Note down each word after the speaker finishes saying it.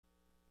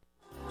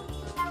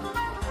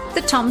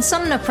The Tom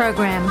Sumner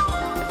Program.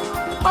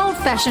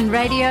 Old-fashioned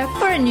radio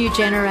for a new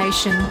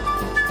generation.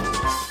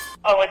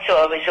 Oh, it's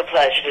always a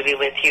pleasure to be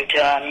with you,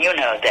 Tom. You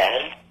know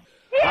that.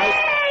 Yay,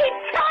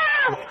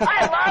 Tom!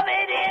 I love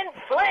it in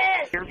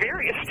Flint! You're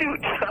very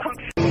astute, Tom.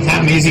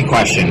 Not an easy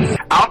question.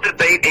 I'll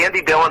debate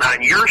Andy Dillon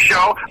on your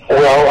show.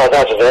 Well,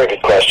 that's a very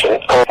good question.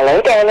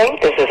 Hello, darling.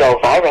 This is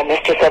Elvira,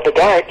 Mistress of the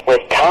Dark,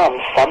 with Tom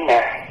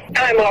Sumner.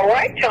 I'm all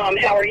right, Tom.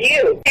 How are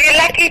you? You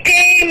lucky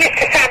day,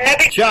 Mr.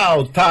 Sumner.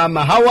 Ciao, Tom.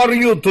 How are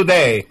you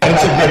today?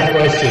 That's a good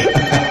question.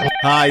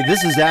 Hi,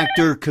 this is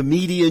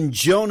actor-comedian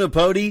Joe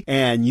Napodi,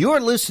 and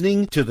you're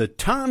listening to the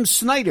Tom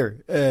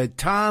Smothers.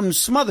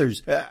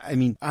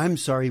 I'm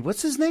sorry,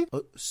 what's his name?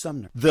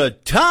 Sumner. The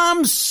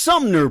Tom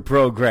Sumner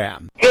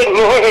Program. Good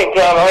morning,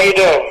 Tom. How you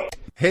doing?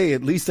 Hey,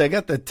 at least I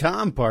got the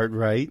Tom part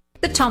right.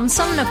 The Tom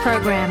Sumner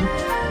Program.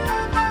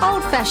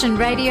 Old-fashioned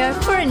radio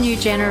for a new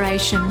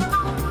generation.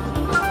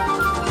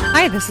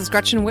 Hi, this is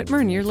Gretchen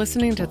Whitmer, and you're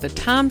listening to the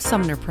Tom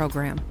Sumner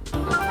Program.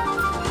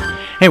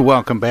 Hey,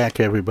 welcome back,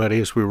 everybody,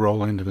 as we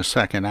roll into the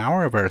second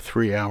hour of our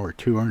 3-hour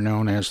tour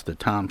known as the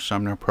Tom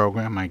Sumner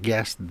Program. My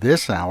guest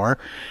this hour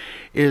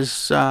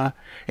is a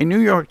New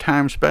York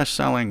Times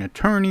best-selling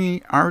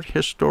attorney, art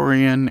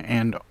historian,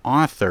 and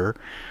author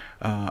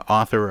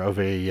of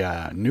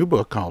a new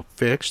book called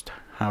Fixed: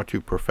 How to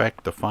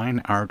Perfect the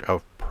Fine Art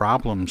of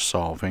Problem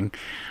Solving,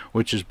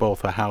 which is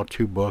both a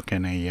how-to book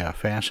and a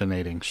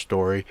fascinating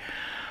story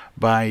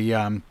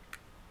by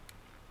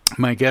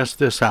my guest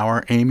this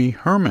hour, Amy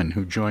Herman,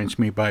 who joins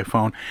me by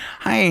phone.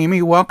 Hi,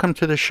 Amy. Welcome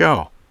to the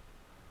show.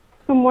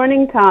 Good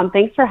morning, Tom.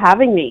 Thanks for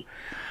having me.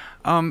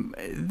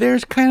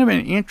 There's kind of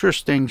an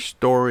interesting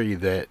story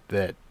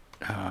that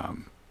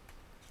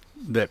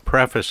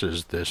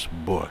prefaces this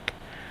book.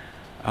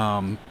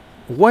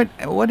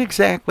 What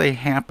exactly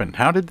happened?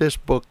 How did this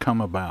book come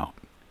about?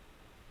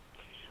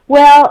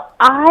 Well,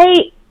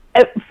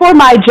 for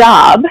my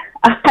job,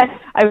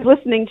 I was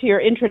listening to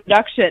your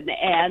introduction,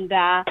 and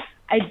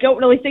I don't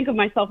really think of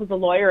myself as a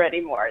lawyer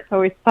anymore. It's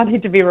always funny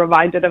to be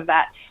reminded of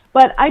that.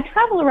 But I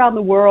travel around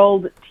the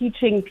world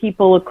teaching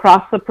people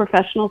across the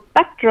professional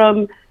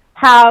spectrum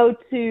how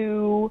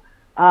to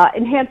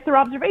enhance their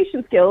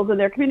observation skills and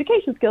their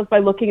communication skills by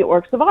looking at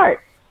works of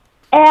art.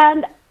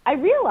 And I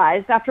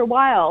realized after a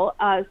while,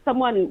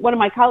 one of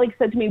my colleagues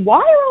said to me, why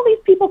are all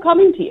these people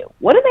coming to you?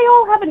 What do they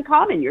all have in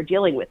common? You're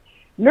dealing with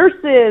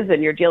nurses,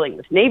 and you're dealing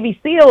with Navy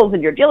SEALs,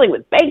 and you're dealing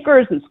with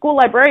bankers and school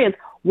librarians.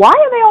 Why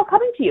are they all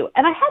coming to you?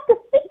 And I had to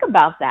think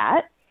about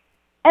that,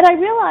 and I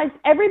realized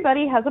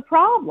everybody has a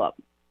problem.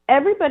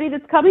 Everybody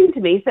that's coming to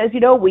me says,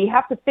 we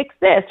have to fix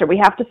this or we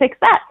have to fix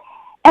that.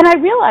 And I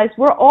realized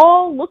we're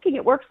all looking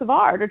at works of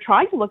art or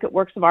trying to look at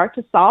works of art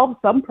to solve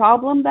some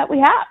problem that we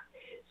have.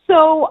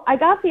 So I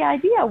got the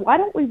idea, why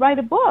don't we write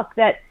a book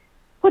that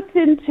puts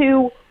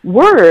into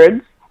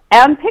words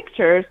and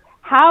pictures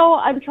how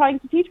I'm trying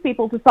to teach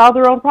people to solve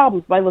their own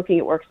problems by looking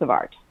at works of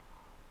art.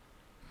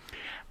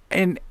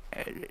 And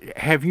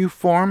have you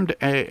formed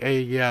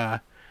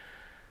an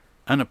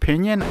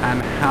opinion on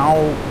how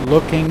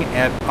looking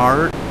at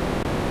art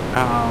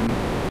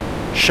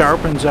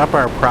sharpens up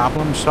our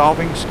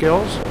problem-solving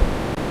skills?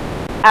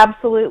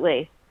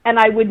 Absolutely. And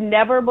I would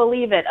never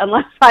believe it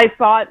unless I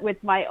saw it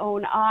with my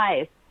own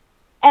eyes.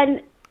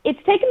 And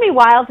it's taken me a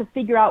while to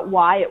figure out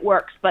why it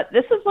works, but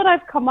this is what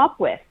I've come up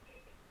with.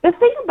 The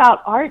thing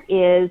about art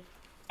is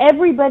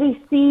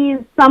everybody sees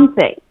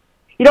something.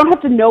 You don't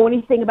have to know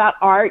anything about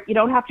art. You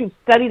don't have to have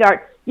studied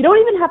art. You don't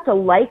even have to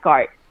like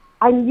art.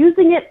 I'm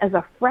using it as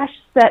a fresh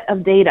set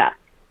of data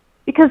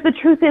because the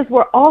truth is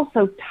we're all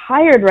so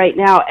tired right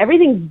now.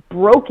 Everything's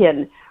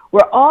broken.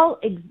 We're all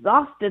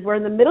exhausted. We're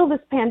in the middle of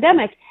this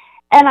pandemic.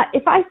 And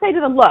if I say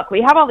to them, look,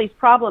 we have all these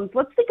problems.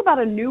 Let's think about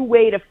a new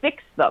way to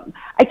fix them.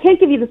 I can't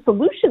give you the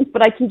solutions,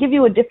 but I can give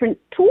you a different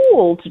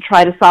tool to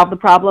try to solve the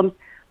problems.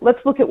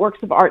 Let's look at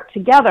works of art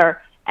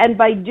together. And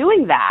by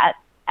doing that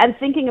and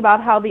thinking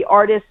about how the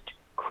artist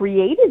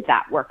created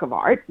that work of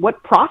art,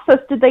 what process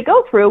did they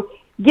go through,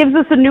 gives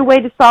us a new way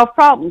to solve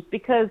problems.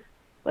 Because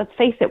let's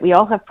face it, we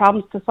all have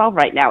problems to solve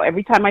right now.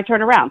 Every time I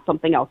turn around,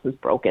 something else is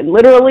broken,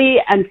 literally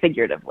and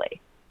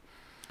figuratively.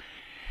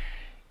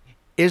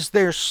 Is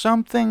there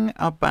something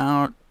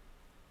about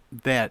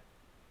that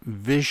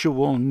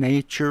visual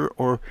nature,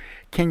 or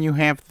can you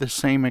have the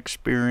same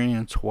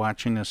experience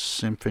watching a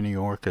symphony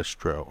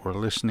orchestra or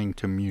listening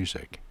to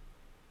music?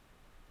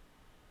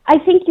 I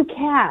think you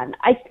can.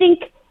 I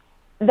think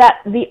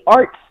that the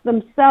arts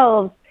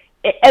themselves,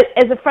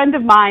 as a friend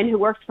of mine who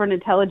works for an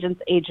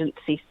intelligence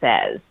agency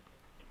says,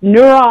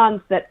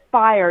 neurons that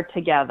fire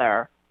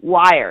together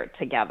wire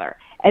together.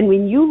 And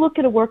when you look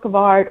at a work of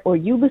art or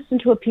you listen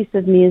to a piece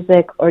of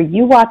music or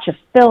you watch a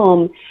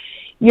film,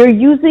 you're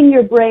using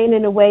your brain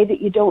in a way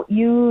that you don't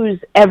use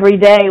every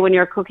day when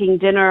you're cooking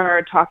dinner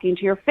or talking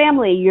to your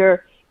family.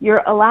 You're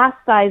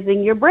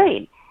elasticizing your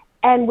brain.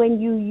 And when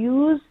you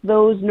use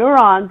those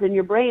neurons in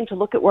your brain to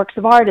look at works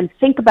of art and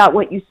think about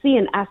what you see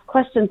and ask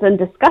questions and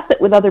discuss it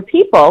with other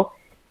people,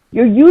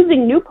 you're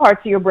using new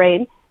parts of your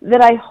brain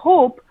that I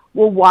hope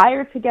will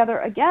wire together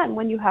again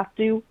when you have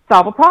to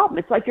solve a problem.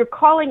 It's like you're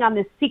calling on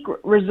this secret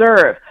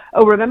reserve.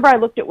 Oh, remember I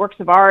looked at works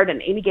of art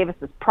and Amy gave us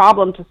this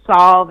problem to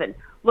solve, and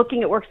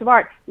looking at works of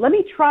art, let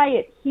me try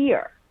it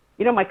here.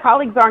 My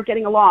colleagues aren't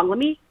getting along. Let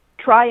me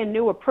try a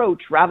new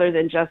approach rather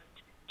than just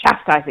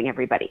chastising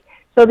everybody.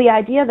 So the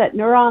idea that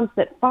neurons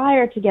that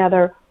fire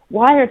together,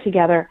 wire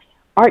together,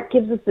 art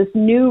gives us this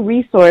new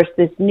resource,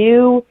 this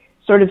new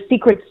sort of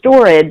secret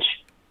storage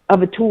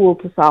of a tool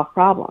to solve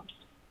problems.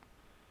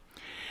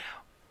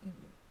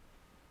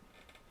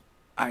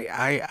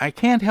 I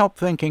can't help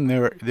thinking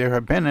there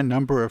have been a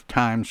number of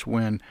times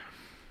when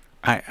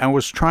I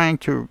was trying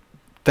to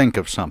think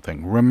of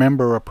something,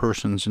 remember a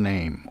person's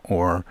name,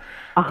 or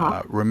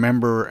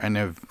remember an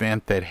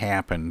event that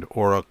happened,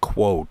 or a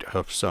quote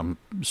of some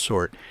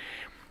sort.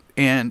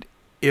 And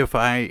if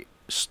I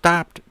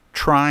stopped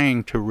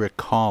trying to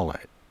recall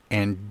it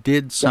and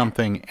did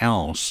something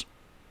else,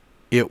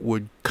 it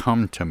would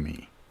come to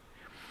me.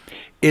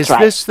 Is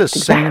this the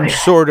same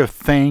sort of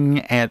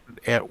thing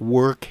at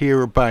work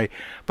here, by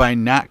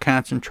not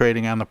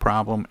concentrating on the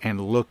problem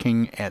and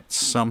looking at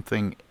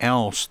something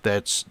else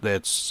that's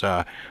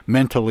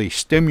mentally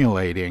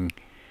stimulating?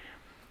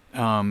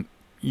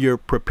 You're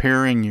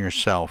preparing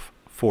yourself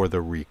for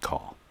the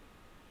recall.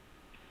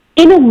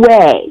 In a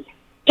way,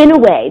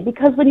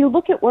 because when you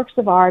look at works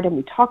of art and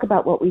we talk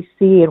about what we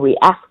see and we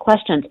ask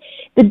questions,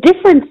 the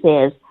difference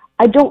is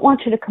I don't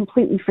want you to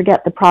completely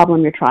forget the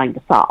problem you're trying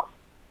to solve.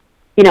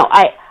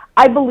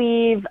 I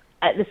believe,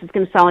 this is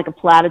going to sound like a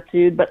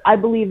platitude, but I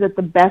believe that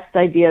the best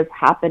ideas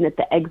happen at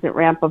the exit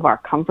ramp of our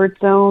comfort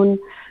zone.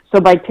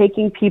 So by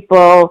taking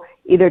people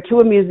either to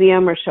a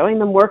museum or showing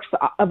them works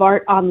of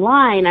art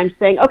online, I'm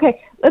saying,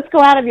 okay, let's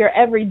go out of your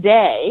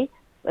everyday.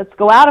 Let's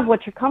go out of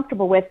what you're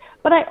comfortable with.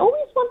 But I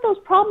always want those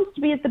problems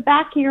to be at the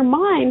back of your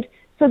mind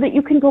so that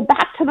you can go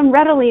back to them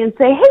readily and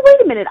say, hey,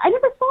 wait a minute, I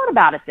never thought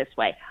about it this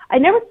way. I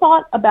never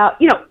thought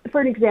about,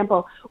 for an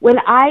example, when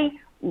I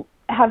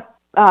have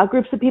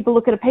groups of people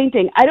look at a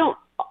painting,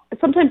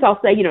 sometimes I'll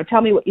say,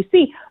 tell me what you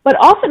see, but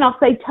often I'll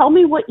say, tell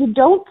me what you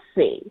don't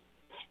see.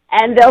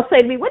 And they'll say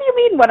to me, what do you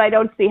mean what I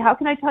don't see? How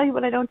can I tell you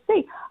what I don't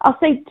see? I'll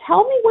say,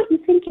 tell me what you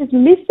think is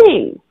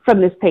missing from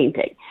this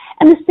painting.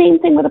 And the same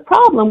thing with a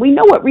problem. We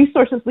know what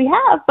resources we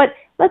have, but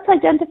let's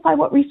identify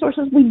what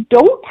resources we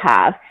don't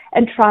have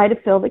and try to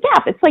fill the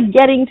gap. It's like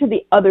getting to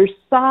the other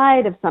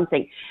side of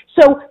something.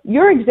 So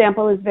your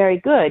example is very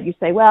good. You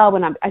say, well,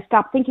 when I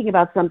stop thinking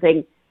about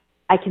something,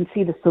 I can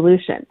see the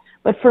solution.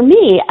 But for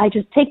me, I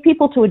just take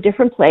people to a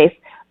different place,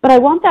 but I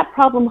want that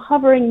problem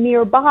hovering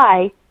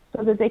nearby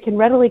so that they can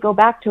readily go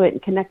back to it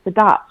and connect the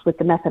dots with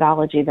the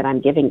methodology that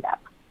I'm giving them.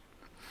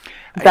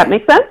 Does that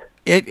make sense?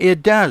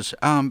 It does.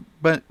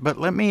 But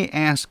let me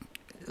ask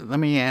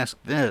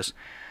this,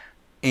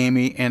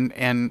 Amy,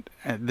 and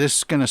this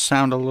is going to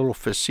sound a little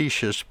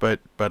facetious,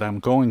 but I'm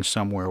going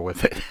somewhere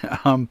with it.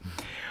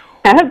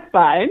 That's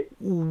fine.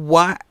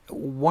 Why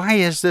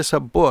is this a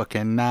book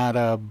and not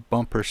a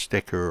bumper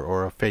sticker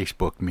or a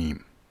Facebook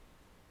meme?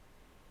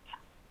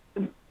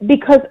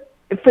 Because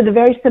for the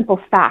very simple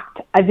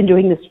fact, I've been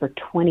doing this for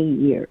 20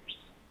 years.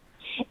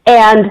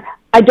 And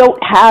I don't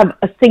have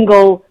a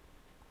single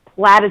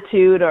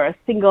platitude or a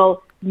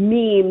single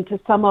meme to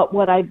sum up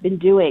what I've been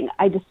doing.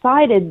 I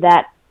decided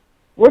that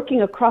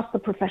working across the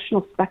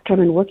professional spectrum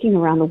and working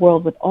around the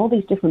world with all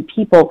these different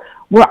people,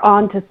 we're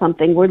on to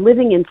something. We're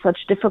living in such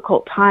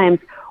difficult times.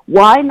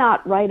 Why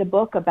not write a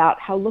book about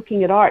how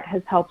looking at art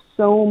has helped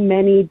so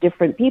many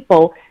different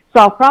people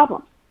solve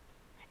problems?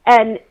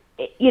 And,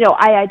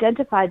 I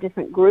identify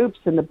different groups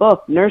in the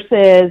book,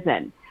 nurses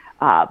and,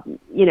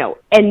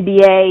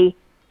 NBA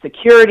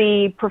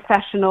security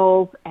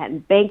professionals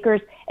and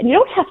bankers. And you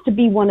don't have to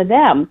be one of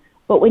them,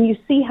 but when you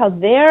see how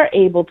they're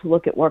able to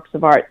look at works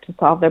of art to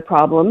solve their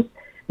problems,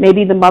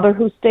 maybe the mother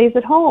who stays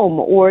at home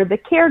or the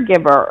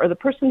caregiver or the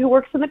person who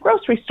works in the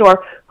grocery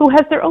store who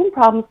has their own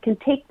problems can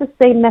take the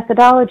same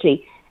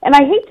methodology. And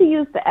I hate to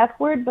use the F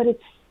word, but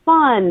it's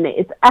fun.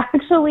 It's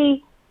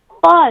actually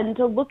fun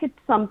to look at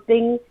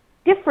something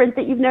different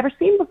that you've never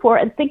seen before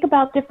and think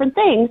about different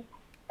things.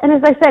 And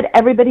as I said,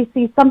 everybody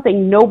sees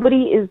something.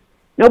 Nobody's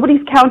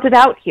counted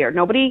out here.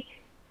 Nobody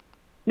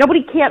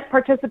can't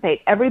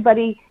participate.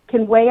 Everybody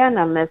can weigh in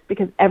on this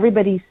because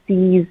everybody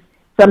sees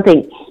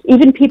something.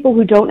 Even people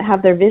who don't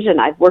have their vision.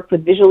 I've worked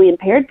with visually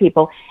impaired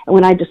people, and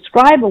when I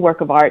describe a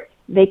work of art,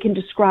 they can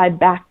describe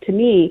back to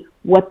me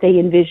what they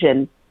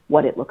envision,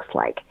 what it looks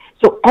like.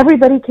 So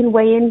everybody can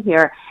weigh in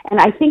here, and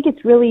I think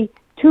it's really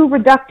too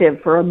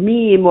reductive for a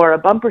meme or a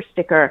bumper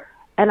sticker.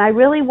 And I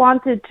really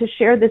wanted to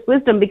share this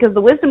wisdom because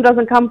the wisdom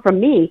doesn't come from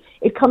me.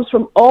 It comes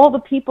from all the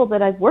people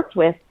that I've worked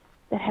with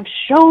that have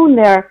shown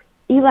their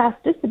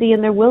elasticity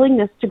and their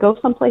willingness to go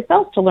someplace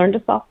else to learn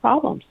to solve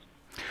problems.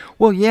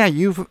 Well, yeah,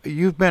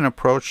 you've been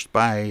approached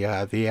by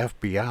the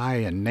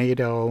FBI and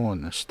NATO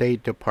and the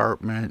State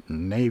Department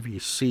and Navy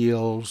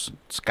SEALs,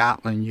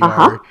 Scotland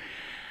Yard.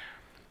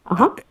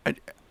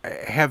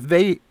 Have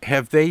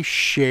they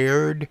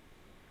shared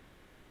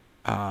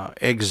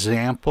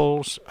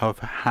examples of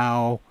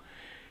how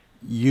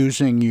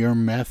using your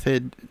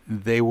method,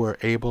 they were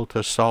able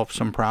to solve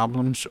some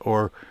problems,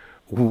 or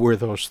were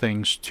those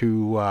things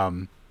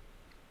too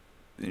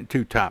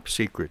top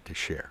secret to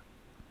share?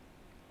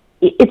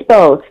 It's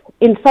both.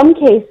 In some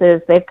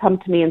cases, they've come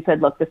to me and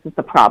said, look, this is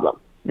the problem.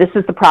 This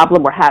is the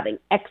problem we're having,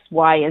 X,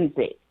 Y, and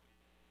Z.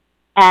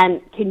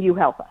 And can you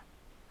help us?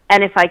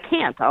 And if I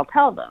can't, I'll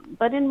tell them.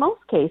 But in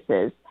most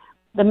cases,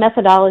 the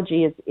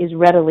methodology is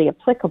readily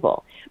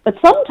applicable. But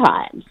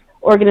sometimes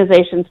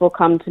organizations will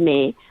come to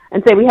me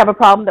and say, we have a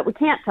problem that we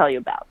can't tell you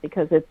about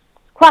because it's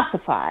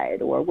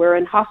classified or we're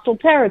in hostile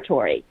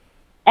territory.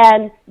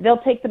 And they'll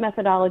take the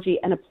methodology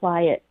and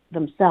apply it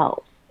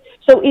themselves.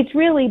 So it's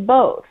really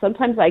both.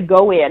 Sometimes I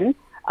go in,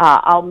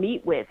 I'll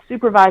meet with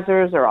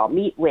supervisors or I'll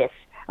meet with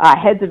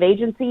heads of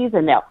agencies,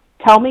 and they'll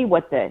tell me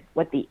what the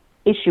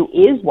issue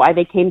is, why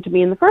they came to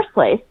me in the first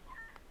place,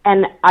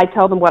 and I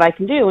tell them what I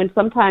can do. And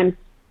sometimes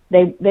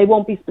they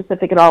won't be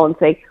specific at all and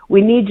say,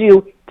 we need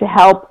you to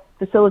help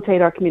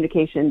facilitate our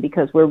communication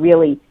because we're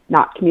really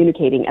not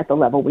communicating at the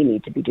level we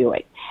need to be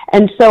doing.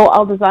 And so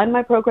I'll design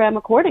my program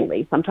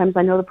accordingly. Sometimes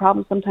I know the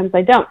problem, sometimes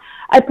I don't.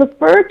 I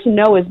prefer to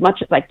know as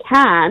much as I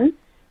can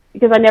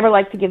because I never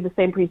like to give the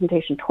same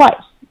presentation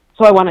twice.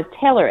 So I want to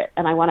tailor it,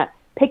 and I want to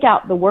pick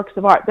out the works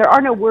of art. There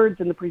are no words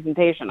in the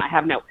presentation. I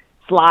have no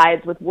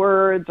slides with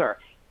words or,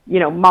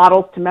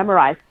 models to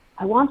memorize.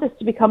 I want this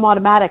to become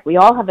automatic. We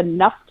all have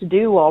enough to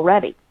do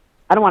already.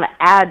 I don't want to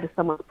add to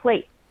someone's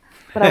plate,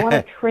 but I want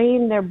to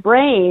train their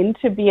brain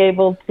to be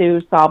able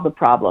to solve the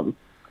problem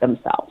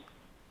themselves.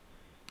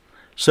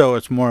 So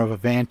it's more of a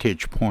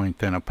vantage point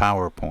than a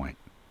PowerPoint.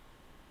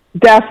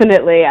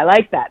 Definitely. I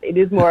like that. It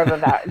is more of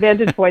a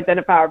vantage point than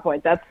a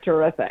PowerPoint. That's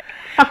terrific.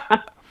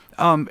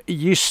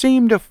 You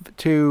seem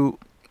to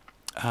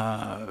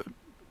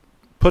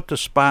put the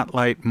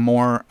spotlight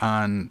more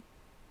on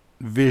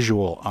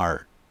visual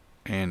art,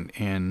 and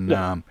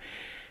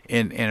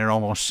it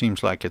almost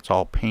seems like it's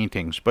all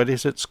paintings. But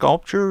is it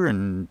sculpture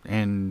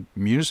and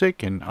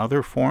music and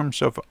other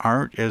forms of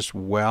art as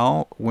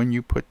well when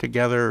you put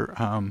together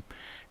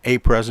a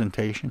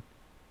presentation?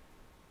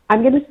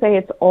 I'm going to say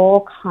it's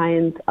all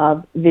kinds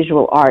of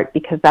visual art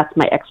because that's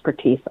my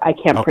expertise. I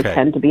can't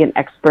pretend to be an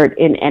expert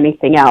in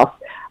anything else.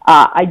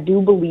 I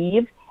do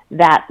believe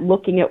that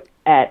looking at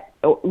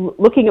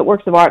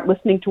works of art,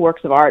 listening to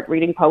works of art,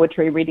 reading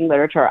poetry, reading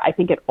literature, I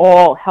think it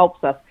all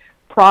helps us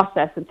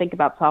process and think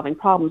about solving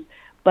problems.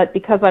 But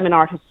because I'm an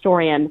art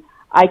historian,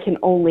 I can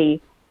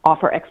only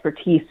offer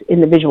expertise in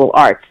the visual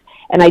arts.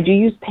 And I do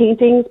use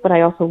paintings, but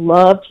I also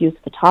love to use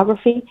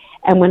photography.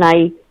 And when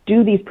I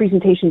do these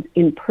presentations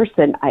in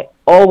person, I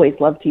always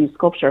love to use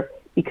sculpture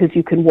because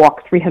you can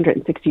walk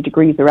 360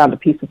 degrees around a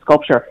piece of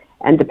sculpture,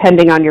 and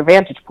depending on your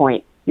vantage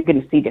point, you're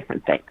going to see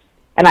different things.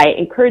 And I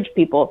encourage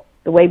people,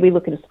 the way we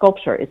look at a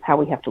sculpture is how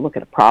we have to look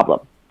at a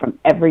problem from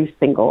every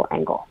single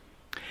angle.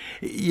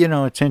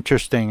 It's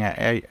interesting.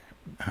 I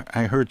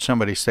heard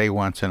somebody say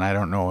once, and I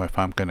don't know if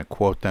I'm going to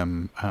quote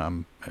them,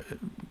 I'm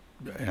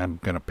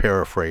going to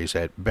paraphrase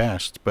at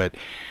best, but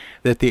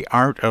that the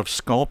art of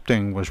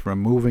sculpting was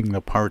removing the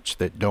parts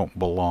that don't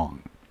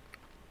belong.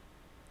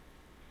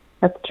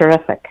 That's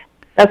terrific.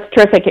 That's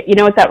terrific. You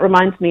know what that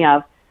reminds me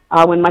of?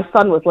 When my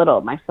son was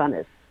little, my son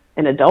is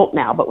an adult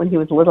now, but when he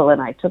was little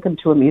and I took him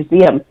to a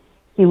museum,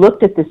 he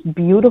looked at this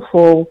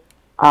beautiful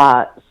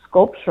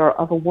sculpture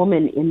of a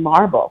woman in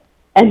marble.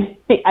 And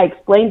I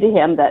explained to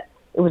him that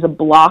it was a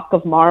block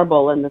of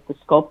marble and that the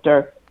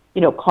sculptor,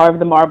 carved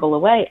the marble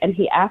away. And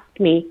he asked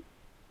me,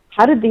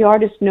 how did the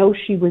artist know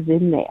she was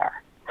in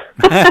there?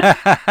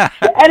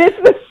 And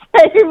it's the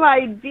same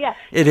idea.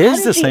 It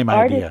is the same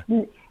idea.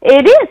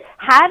 It is.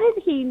 How did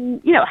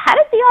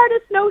the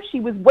artist know she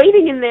was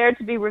waiting in there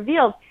to be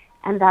revealed?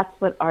 And that's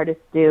what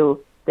artists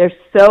do. They're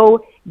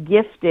so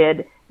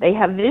gifted. They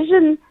have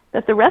vision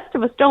that the rest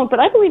of us don't. But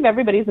I believe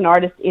everybody's an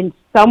artist in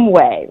some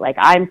way. Like,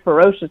 I'm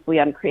ferociously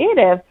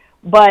uncreative,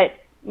 but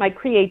my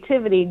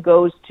creativity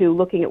goes to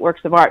looking at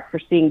works of art for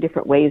seeing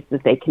different ways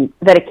that it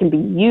can be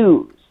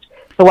used.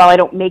 So while I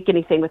don't make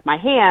anything with my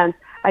hands,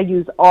 I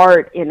use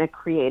art in a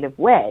creative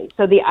way.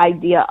 So the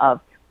idea of,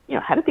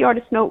 how did the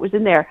artist know it was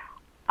in there?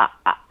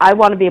 I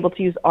want to be able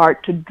to use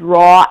art to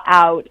draw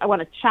out. I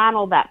want to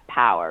channel that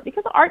power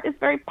because art is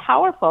very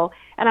powerful,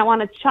 and I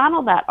want to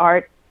channel that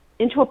art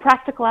into a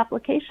practical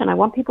application. I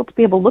want people to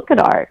be able to look at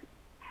art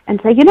and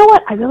say, you know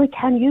what, I really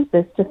can use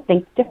this to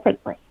think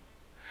differently.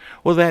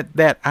 Well,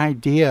 that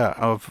idea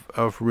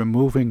of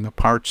removing the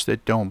parts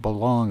that don't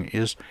belong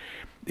is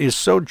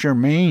so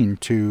germane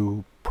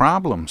to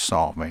problem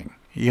solving.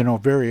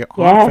 Very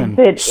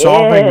often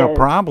solving a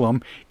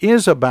problem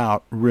is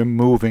about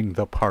removing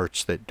the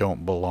parts that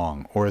don't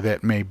belong or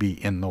that may be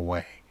in the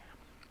way.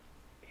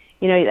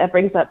 That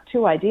brings up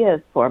two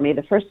ideas for me.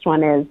 The first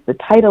one is the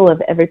title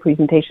of every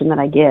presentation that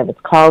I give.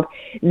 It's called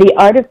The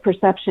Art of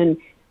Perception,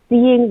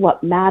 Seeing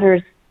What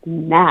Matters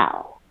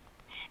Now.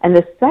 And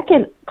the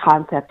second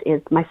concept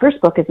is, my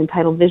first book is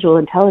entitled Visual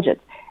Intelligence.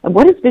 And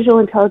what does visual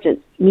intelligence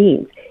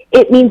mean?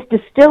 It means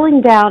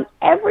distilling down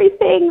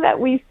everything that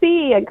we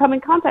see and come in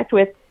contact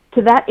with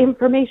to that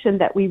information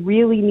that we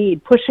really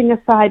need, pushing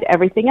aside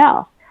everything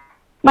else.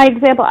 My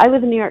example, I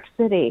live in New York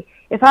City.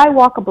 If I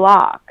walk a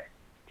block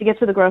to get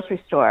to the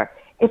grocery store,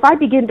 if I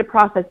begin to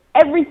process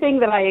everything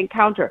that I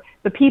encounter,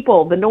 the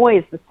people, the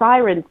noise, the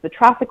sirens, the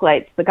traffic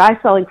lights, the guy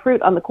selling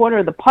fruit on the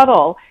corner, the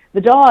puddle,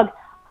 the dog,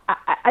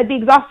 I'd be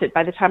exhausted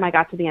by the time I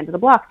got to the end of the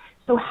block.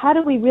 So how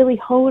do we really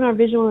hone our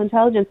visual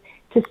intelligence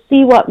to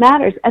see what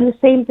matters? And the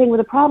same thing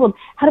with a problem.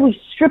 How do we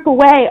strip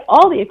away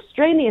all the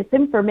extraneous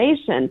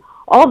information,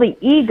 all the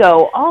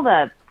ego, all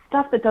the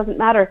stuff that doesn't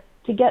matter,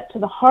 to get to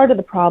the heart of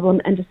the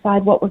problem and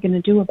decide what we're going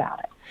to do about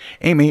it?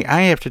 Amy,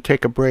 I have to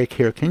take a break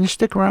here. Can you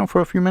stick around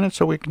for a few minutes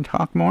so we can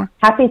talk more?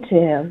 Happy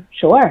to.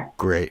 Sure.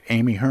 Great.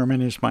 Amy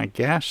Herman is my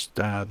guest.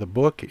 The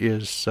book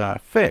is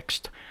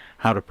Fixed: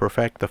 How to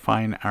Perfect the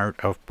Fine Art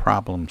of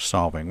Problem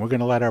Solving. We're going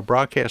to let our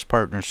broadcast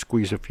partners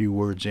squeeze a few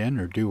words in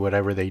or do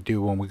whatever they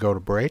do when we go to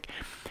break.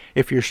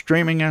 If you're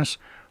streaming us,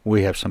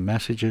 we have some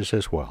messages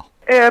as well.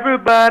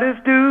 Everybody's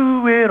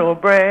doing a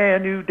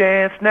brand new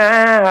dance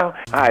now.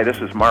 Hi, this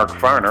is Mark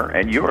Farner,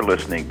 and you're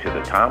listening to the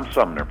Tom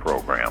Sumner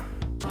Program.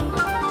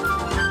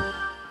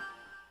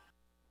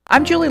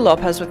 I'm Julie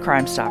Lopez with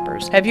Crime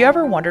Stoppers. Have you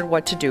ever wondered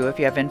what to do if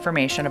you have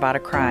information about a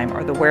crime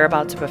or the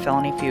whereabouts of a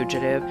felony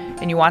fugitive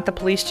and you want the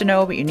police to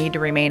know but you need to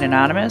remain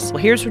anonymous?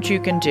 Well, here's what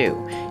you can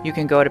do. You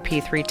can go to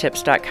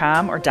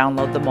p3tips.com or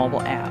download the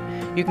mobile app.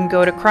 You can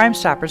go to Crime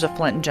Stoppers of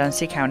Flint and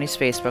Genesee County's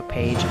Facebook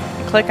page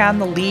and click on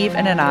the Leave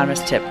an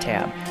Anonymous Tip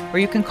tab, or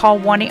you can call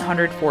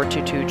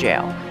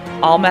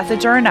 1-800-422-JAIL. All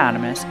methods are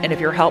anonymous, and if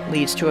your help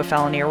leads to a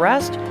felony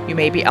arrest, you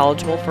may be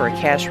eligible for a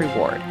cash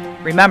reward.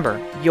 Remember,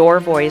 your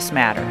voice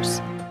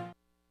matters.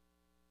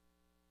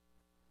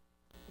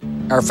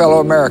 Our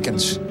fellow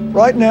Americans.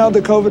 Right now,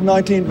 the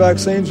COVID-19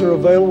 vaccines are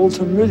available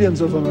to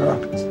millions of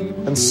Americans.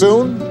 And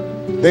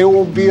soon, they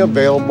will be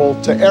available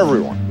to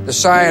everyone. The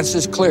science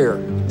is clear.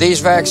 These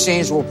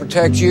vaccines will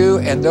protect you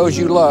and those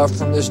you love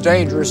from this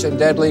dangerous and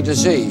deadly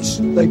disease.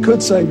 They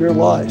could save your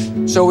life.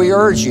 So we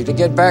urge you to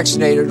get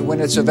vaccinated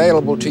when it's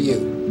available to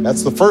you.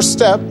 That's the first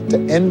step to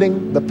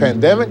ending the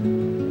pandemic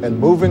and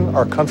moving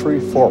our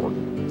country forward.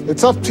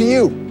 It's up to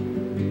you.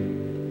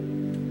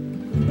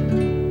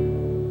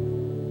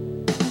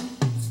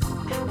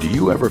 Do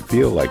you ever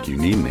feel like you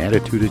need an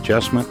attitude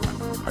adjustment?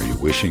 Are you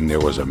wishing there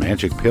was a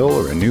magic pill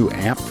or a new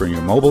app for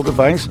your mobile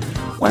device?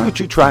 Why don't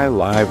you try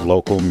live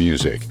local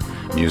music?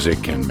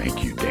 Music can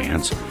make you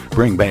dance,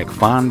 bring back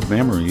fond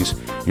memories,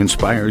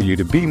 inspire you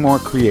to be more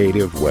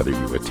creative, whether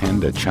you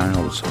attend a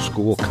child's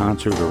school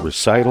concert or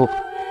recital,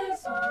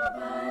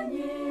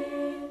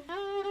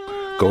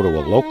 go to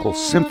a local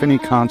symphony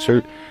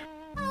concert,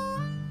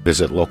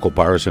 visit local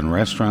bars and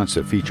restaurants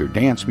that feature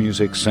dance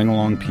music,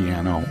 sing-along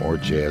piano, or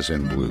jazz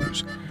and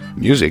blues.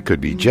 Music could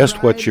be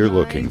just what you're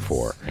looking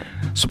for.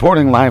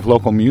 Supporting live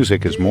local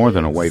music is more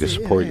than a way to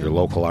support your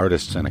local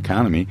artists and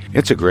economy.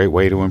 It's a great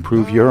way to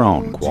improve your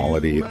own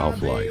quality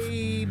of life.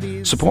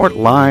 Support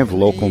live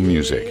local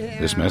music.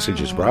 This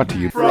message is brought to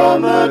you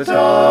from the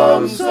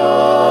Tom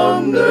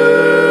Sumner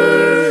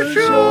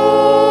Show.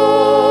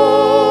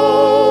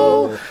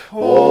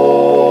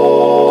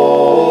 Oh,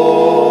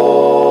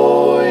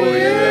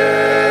 yeah.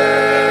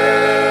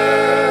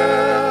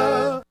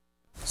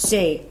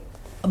 Say,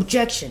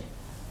 objection.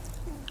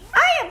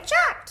 I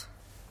object.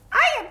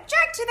 I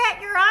object to that,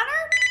 Your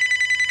Honor.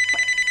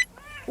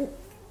 Oh,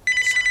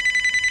 sorry.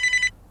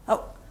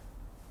 Oh,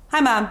 hi,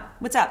 Mom.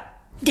 What's up?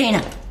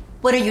 Dana,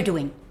 what are you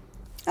doing?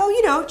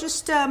 Oh,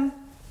 just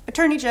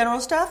Attorney General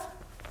stuff.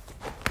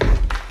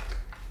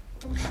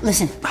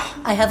 Listen,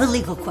 I have a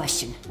legal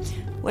question.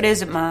 What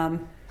is it,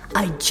 Mom?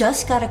 I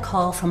just got a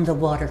call from the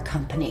water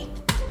company.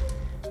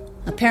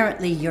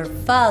 Apparently, your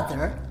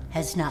father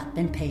has not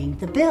been paying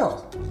the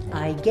bill.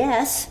 I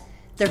guess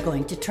they're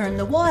going to turn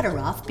the water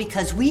off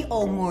because we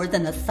owe more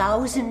than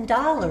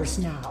 $1,000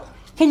 now.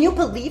 Can you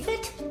believe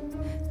it?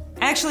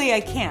 Actually, I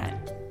can't.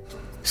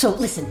 So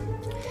listen,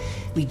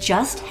 we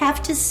just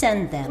have to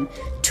send them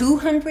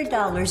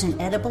 $200 in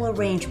Edible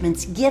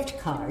Arrangements gift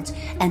cards,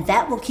 and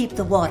that will keep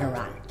the water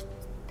on.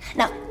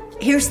 Now,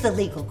 here's the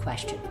legal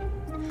question.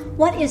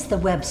 What is the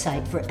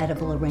website for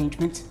Edible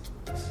Arrangements?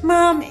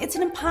 Mom, it's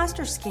an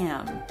imposter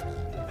scam.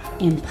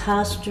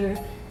 Imposter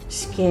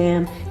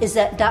scam. Is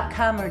that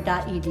 .com or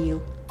 .edu?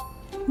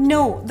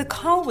 No, the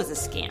call was a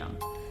scam.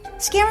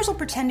 Scammers will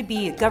pretend to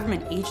be a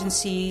government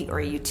agency or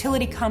a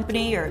utility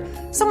company or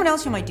someone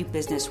else you might do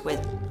business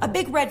with. A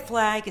big red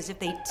flag is if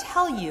they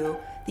tell you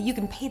that you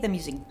can pay them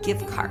using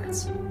gift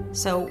cards.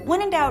 So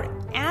when in doubt,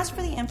 ask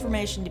for the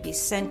information to be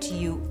sent to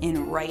you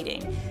in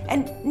writing.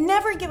 And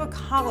never give a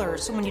caller or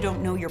someone you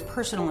don't know your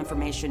personal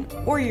information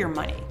or your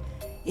money.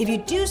 If you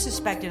do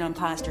suspect an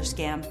imposter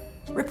scam,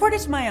 report it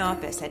to my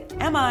office at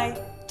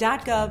mi.gov/AG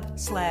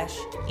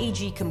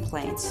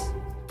complaints.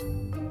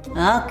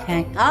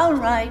 Okay, all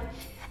right.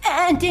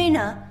 And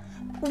Dana,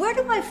 where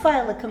do I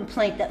file a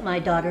complaint that my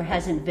daughter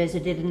hasn't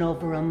visited in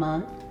over a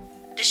month?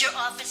 Does your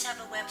office have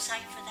a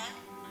website for that?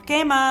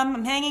 Okay, Mom,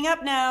 I'm hanging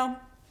up now.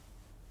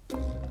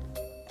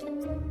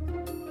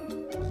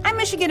 I'm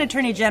Michigan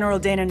Attorney General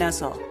Dana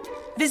Nessel.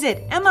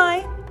 Visit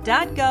mi.gov/AG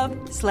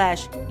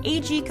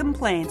ms.gov/AG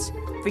complaints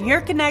for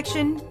your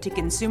connection to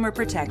consumer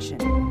protection.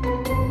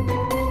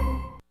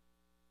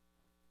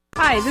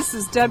 Hi, this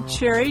is Deb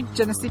Cherry,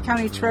 Genesee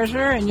County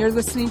Treasurer, and you're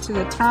listening to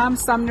the Tom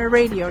Sumner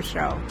Radio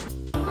Show.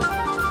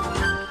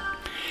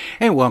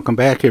 Hey, welcome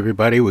back,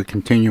 everybody. We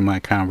continue my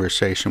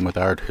conversation with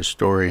art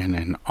historian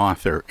and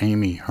author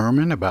Amy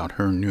Herman about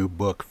her new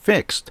book,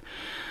 Fixed,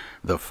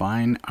 The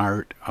Fine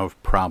Art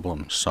of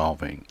Problem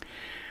Solving,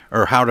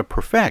 or How to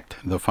Perfect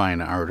the Fine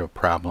Art of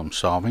Problem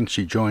Solving.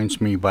 She joins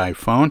me by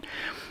phone.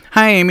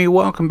 Hi, Amy.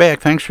 Welcome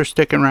back. Thanks for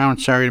sticking around.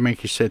 Sorry to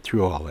make you sit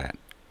through all that.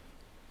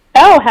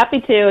 Oh,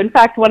 happy to. In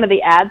fact, one of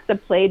the ads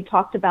that played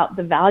talked about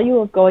the value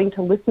of going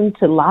to listen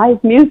to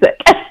live music.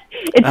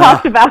 It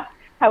talked about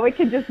how it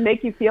can just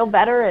make you feel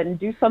better and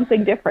do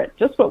something different,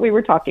 just what we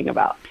were talking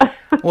about.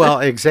 Well,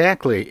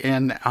 exactly.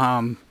 And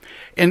I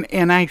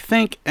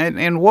think,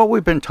 and what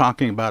we've been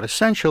talking about,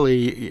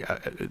 essentially,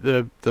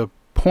 the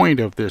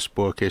point of this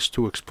book is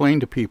to explain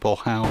to people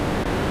how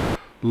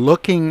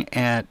looking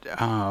at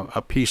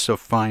a piece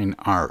of fine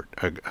art,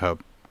 a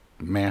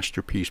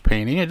masterpiece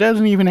painting, it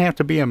doesn't even have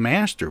to be a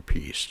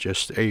masterpiece,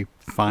 just a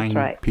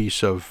fine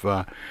piece of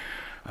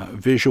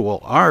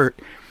visual art,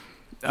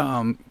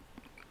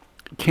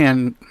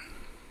 can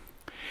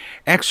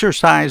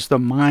exercise the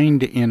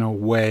mind in a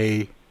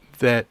way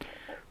that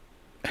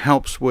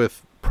helps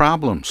with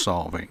problem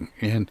solving.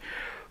 And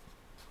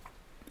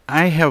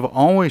I have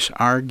always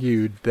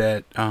argued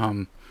that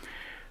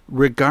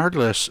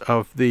regardless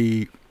of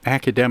the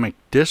academic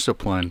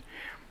discipline,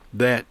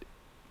 that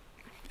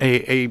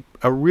a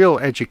real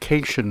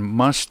education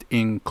must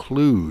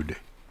include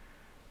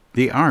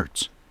the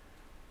arts.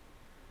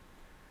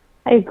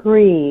 I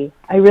agree.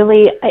 I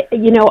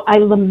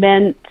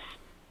lament,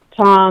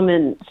 Tom,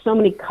 and so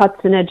many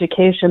cuts in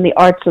education, the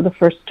arts are the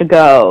first to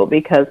go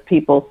because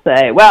people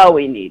say, well,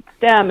 we need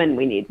STEM and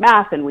we need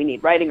math and we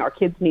need writing, our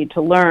kids need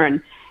to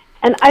learn.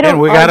 And I don't.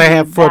 And we got to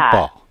have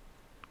football.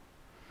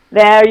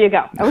 There you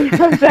go. We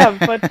have to have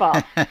football.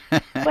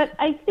 But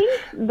I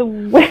think the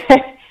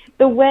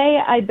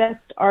way I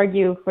best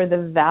argue for the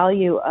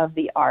value of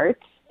the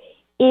arts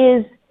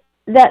is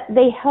that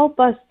they help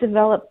us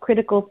develop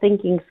critical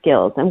thinking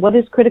skills. And what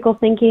is critical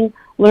thinking?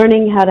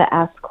 Learning how to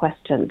ask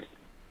questions.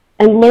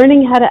 And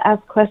learning how to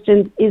ask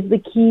questions is the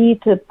key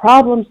to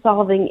problem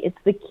solving.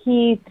 It's the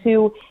key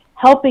to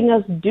helping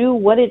us do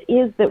what it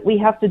is that we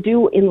have to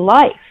do in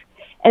life.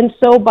 And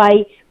so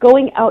by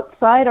going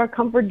outside our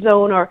comfort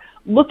zone or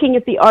looking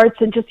at the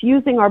arts and just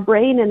using our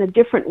brain in a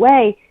different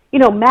way,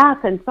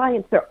 math and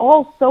science, they're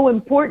all so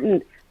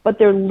important, but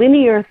they're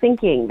linear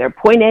thinking. They're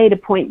point A to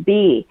point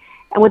B.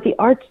 And what the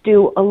arts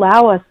do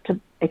allow us to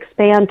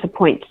expand to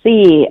point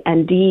C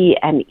and D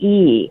and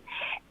E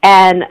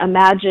and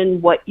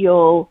imagine what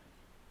you'll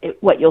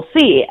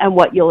see and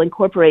what you'll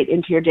incorporate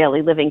into your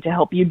daily living to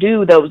help you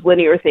do those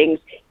linear things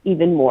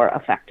even more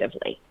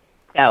effectively.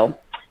 So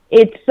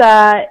it's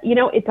a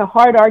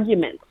hard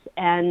argument,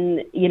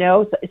 and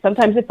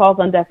sometimes it falls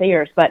on deaf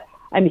ears, but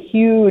I'm a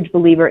huge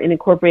believer in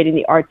incorporating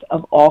the arts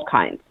of all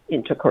kinds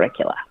into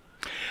curricula.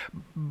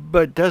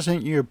 But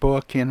doesn't your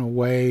book, in a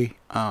way,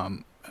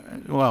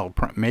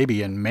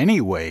 maybe in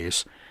many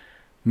ways,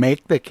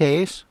 make the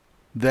case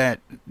that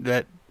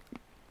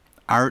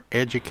art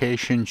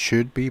education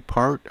should be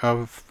part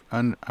of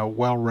a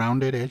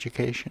well-rounded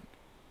education?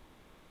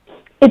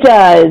 It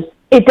does,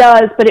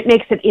 but it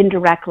makes it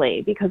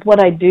indirectly, because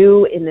what I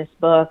do in this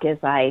book is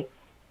I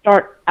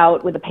start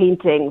out with a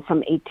painting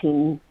from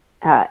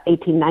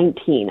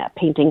 1819, a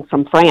painting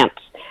from France,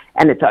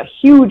 and it's a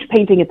huge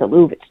painting at the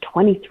Louvre. It's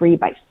 23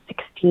 by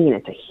 16.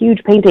 It's a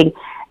huge painting,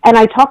 and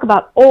I talk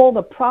about all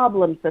the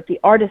problems that the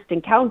artist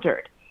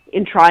encountered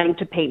in trying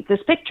to paint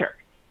this picture.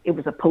 It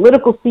was a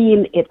political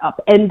scene. It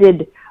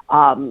upended,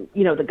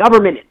 the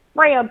government in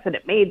France, and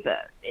it made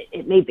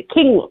the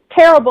king look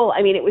terrible.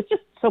 I mean, it was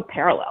just so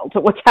parallel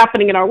to what's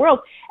happening in our world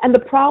and the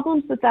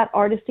problems that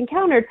artist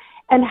encountered,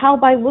 and how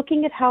by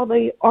looking at how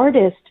the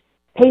artist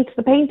paints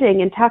the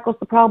painting and tackles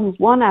the problems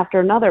one after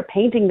another,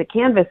 painting the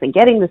canvas and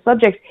getting the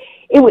subjects.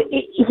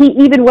 He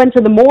even went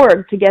to the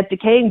morgue to get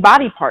decaying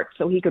body parts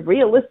so he could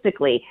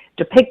realistically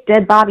depict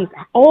dead bodies.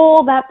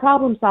 All that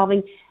problem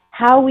solving,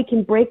 how we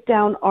can break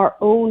down our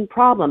own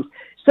problems.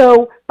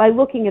 So by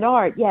looking at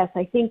art, yes,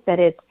 I think that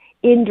it's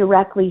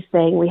indirectly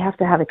saying we have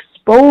to have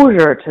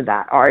exposure to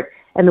that art.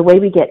 And the way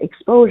we get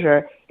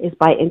exposure is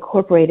by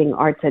incorporating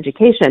arts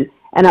education.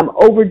 And I'm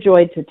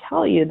overjoyed to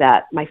tell you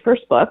that my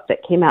first book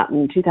that came out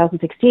in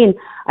 2016,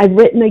 I've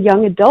written a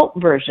young adult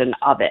version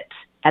of it.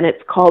 And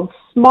it's called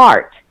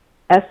SMART,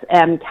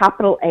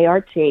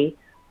 S-M-A-R-T,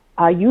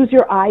 Use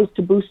Your Eyes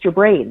to Boost Your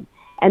Brain.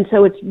 And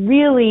so it's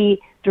really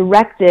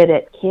directed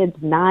at kids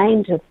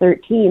 9 to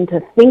 13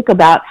 to think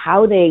about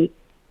how they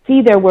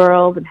see their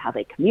world and how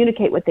they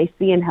communicate what they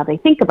see and how they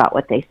think about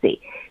what they see.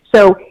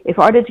 So if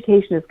art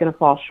education is going to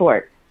fall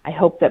short, I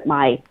hope that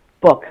my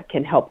book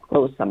can help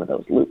close some of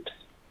those loops.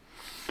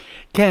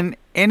 Can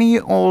any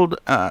old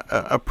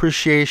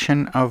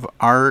appreciation of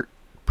art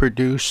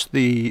produce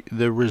the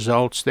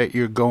results that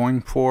you're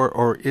going for,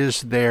 or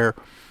is there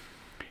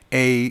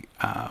a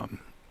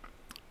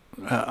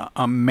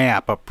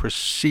map, a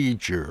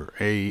procedure,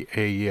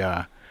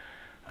 a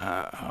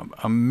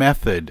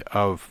method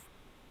of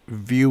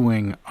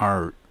viewing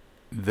art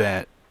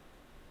that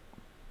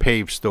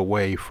paves the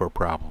way for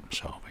problem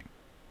solving?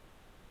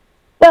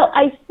 Well,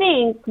 I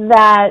think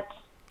that,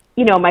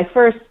 my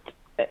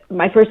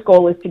first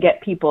goal is to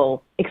get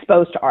people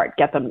exposed to art,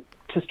 get them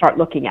to start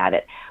looking at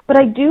it. But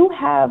I do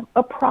have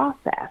a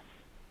process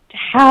to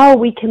how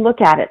we can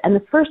look at it. And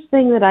the first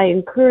thing that I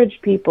encourage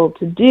people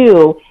to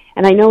do,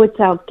 and I know it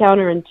sounds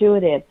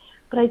counterintuitive,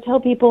 but I tell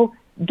people,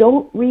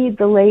 don't read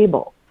the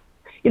label.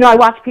 I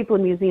watch people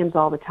in museums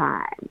all the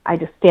time. I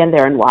just stand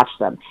there and watch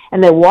them.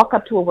 And they'll walk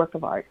up to a work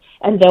of art,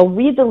 and they'll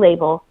read the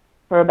label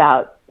for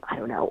about,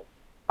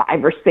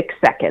 5 or 6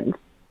 seconds.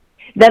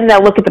 Then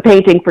they'll look at the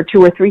painting for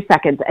 2 or 3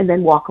 seconds and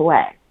then walk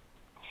away.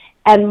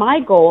 And my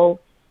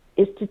goal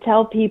is to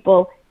tell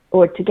people,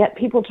 or to get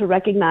people to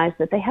recognize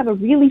that they have a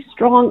really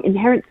strong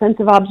inherent sense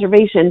of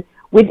observation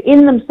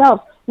within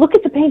themselves. Look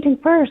at the painting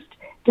first.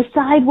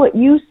 Decide what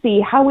you see.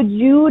 How would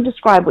you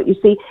describe what you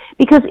see?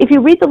 Because if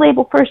you read the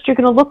label first, you're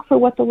going to look for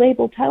what the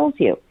label tells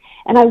you.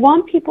 And I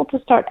want people to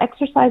start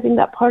exercising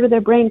that part of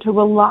their brain to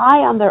rely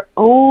on their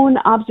own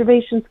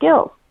observation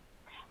skills.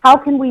 How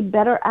can we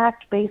better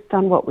act based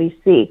on what we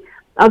see?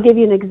 I'll give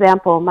you an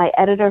example. My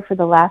editor for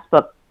the last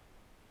book,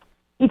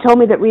 he told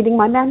me that reading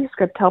my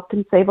manuscript helped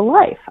him save a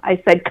life.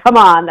 I said, come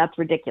on, that's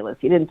ridiculous.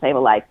 You didn't save a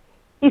life.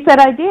 He said,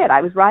 I did.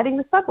 I was riding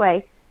the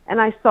subway, and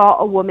I saw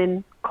a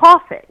woman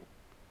coughing.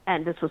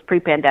 And this was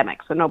pre-pandemic,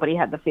 so nobody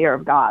had the fear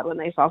of God when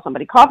they saw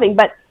somebody coughing.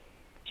 But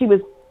she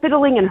was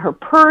fiddling in her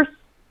purse,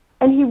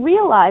 and he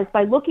realized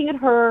by looking at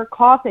her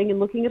coughing and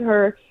looking at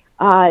her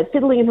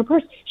fiddling in her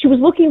purse, she was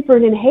looking for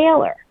an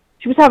inhaler.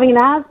 She was having an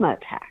asthma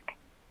attack.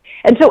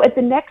 And so at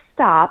the next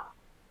stop,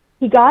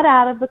 he got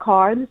out of the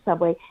car in the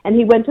subway, and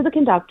he went to the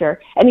conductor,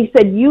 and he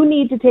said, you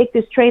need to take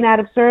this train out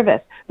of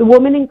service. The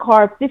woman in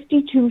car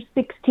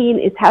 5216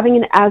 is having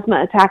an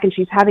asthma attack, and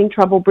she's having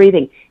trouble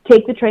breathing.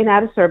 Take the train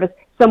out of service.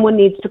 Someone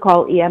needs to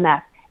call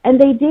EMS.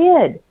 And they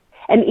did.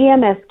 And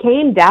EMS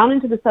came down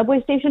into the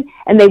subway station,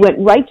 and they went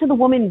right to the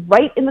woman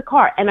right in the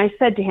car. And I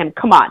said to him,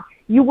 come on,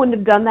 you wouldn't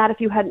have done that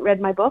if you hadn't read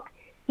my book?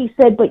 He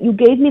said, but you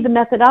gave me the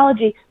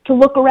methodology to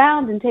look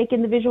around and take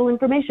in the visual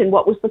information.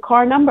 What was the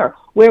car number?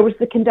 Where was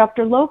the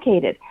conductor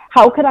located?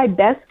 How could I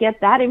best get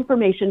that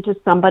information to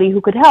somebody who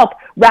could help,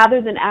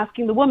 rather than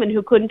asking the woman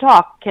who couldn't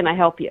talk, can I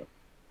help you?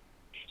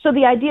 So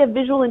the idea of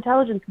visual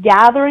intelligence,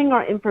 gathering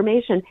our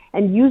information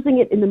and using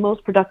it in the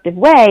most productive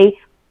way,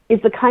 is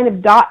the kind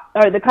of dots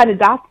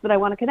that I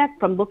want to connect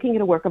from looking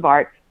at a work of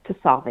art to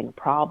solving a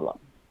problem.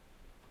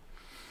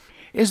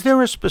 Is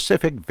there a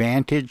specific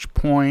vantage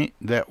point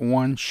that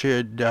one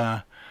should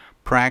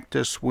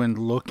practice when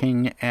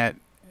looking at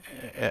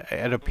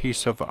a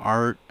piece of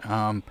art?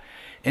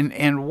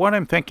 And what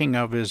I'm thinking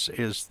of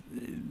is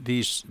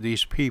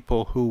these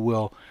people who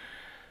will,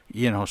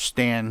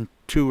 stand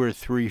 2 or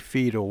 3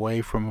 feet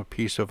away from a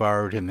piece of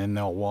art, and then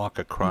they'll walk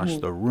across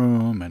the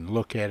room and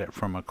look at it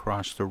from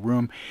across the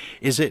room.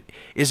 Is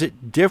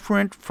it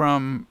different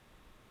from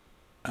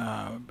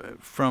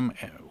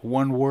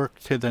one work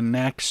to the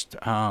next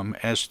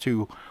as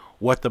to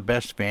what the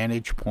best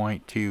vantage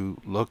point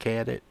to look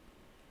at it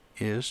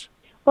is?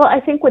 Well, I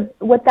think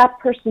what that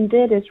person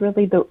did is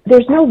really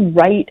there's no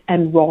right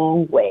and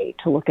wrong way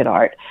to look at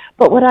art.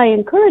 But what I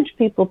encourage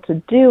people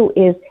to do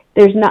is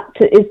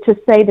to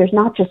say there's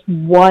not just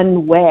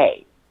one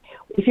way.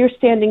 If you're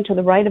standing to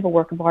the right of a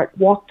work of art,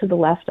 walk to the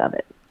left of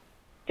it.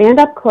 Stand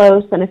up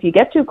close, and if you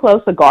get too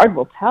close, a guard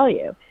will tell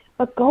you.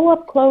 But go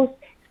up close,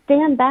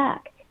 stand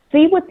back.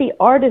 See what the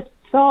artist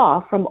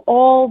saw from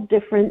all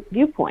different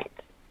viewpoints.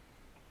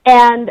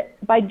 And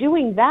by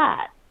doing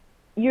that,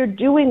 you're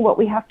doing what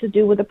we have to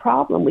do with a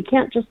problem. We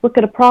can't just look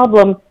at a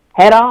problem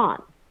head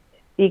on,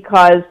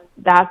 because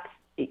that's,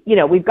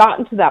 we've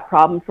gotten to that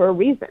problem for a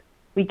reason.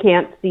 We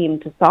can't seem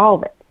to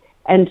solve it.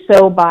 And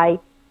so by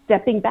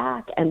stepping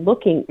back and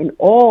looking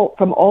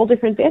from all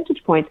different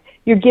vantage points,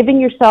 you're giving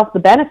yourself the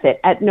benefit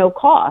at no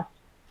cost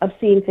of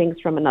seeing things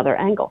from another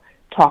angle.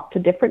 Talk to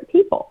different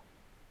people.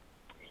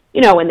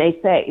 When they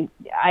say,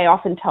 I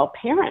often tell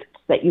parents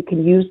that you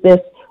can use this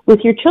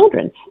with your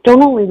children.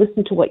 Don't only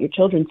listen to what your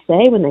children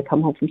say when they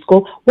come home from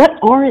school. What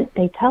aren't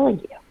they telling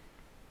you?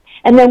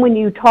 And then when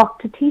you talk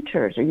to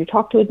teachers or you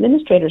talk to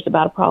administrators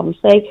about a problem,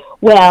 say,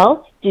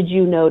 well, did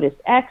you notice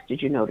X?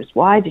 Did you notice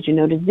Y? Did you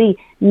notice Z?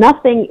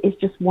 Nothing is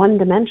just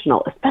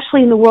one-dimensional,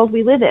 especially in the world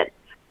we live in.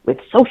 With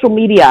social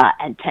media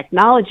and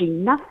technology,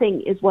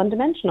 nothing is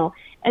one-dimensional.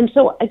 And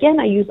so, again,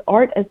 I use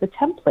art as the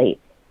template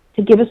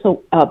to give us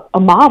a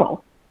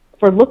model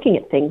for looking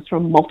at things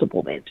from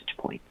multiple vantage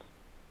points.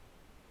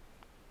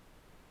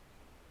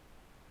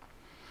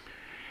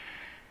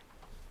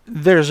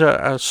 There's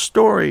a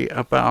story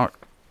about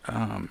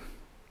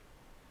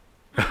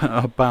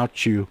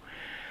you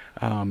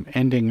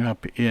ending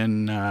up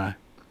in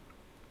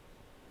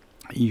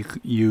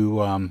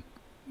you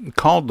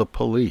called the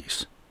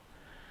police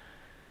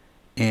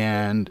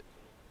and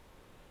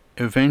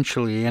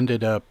eventually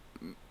ended up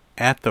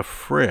at the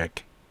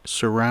Frick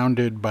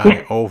surrounded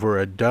by over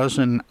a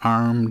dozen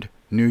armed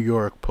New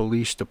York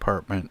Police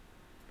Department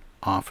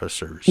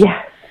officers.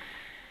 Yeah.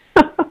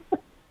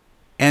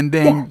 And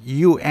then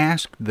you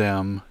asked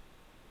them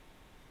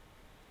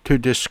to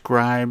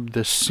describe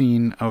the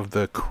scene of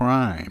the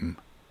crime.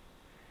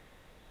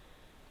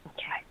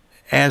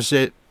 That's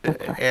right.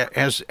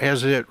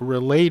 As it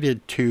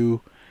related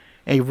to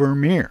a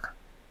Vermeer.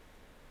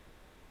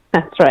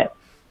 That's right.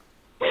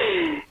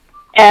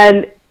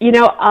 And you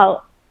know,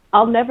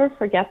 I'll never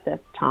forget this,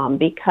 Tom,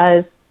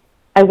 because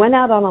I went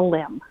out on a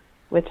limb,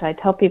 which I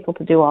tell people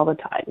to do all the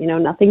time. You know,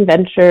 nothing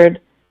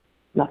ventured,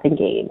 nothing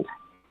gained.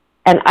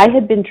 And I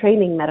had been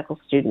training medical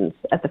students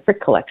at the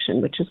Frick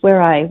Collection, which is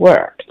where I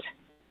worked.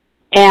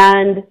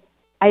 And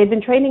I had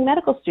been training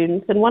medical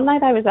students, and one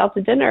night I was out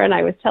to dinner, and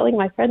I was telling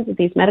my friends that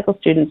these medical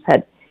students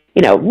had,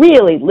 you know,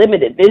 really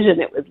limited vision.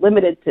 It was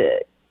limited to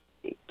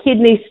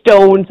kidney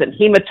stones and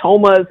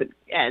hematomas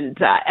and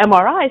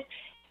MRIs.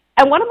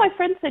 And one of my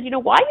friends said, you know,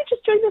 why are you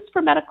just doing this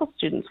for medical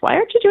students? Why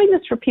aren't you doing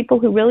this for people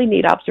who really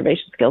need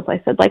observation skills?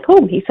 I said, like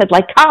whom? He said,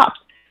 like cops.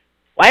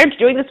 Why aren't you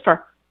doing this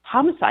for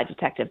homicide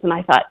detectives? And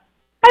I thought,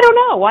 I don't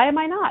know. Why am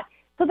I not?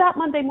 So that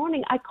Monday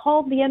morning, I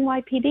called the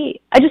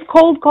NYPD. I just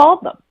cold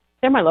called them.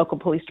 They're my local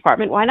police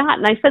department. Why not?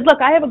 And I said,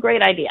 look, I have a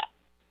great idea.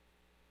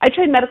 I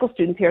train medical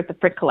students here at the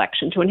Frick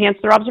Collection to enhance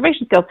their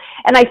observation skills,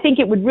 and I think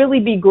it would really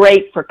be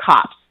great for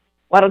cops.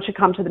 Why don't you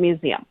come to the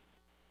museum?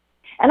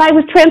 And I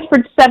was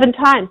transferred 7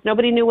 times.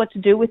 Nobody knew what to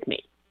do with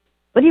me.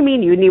 What do you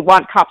mean you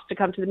want cops to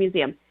come to the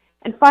museum?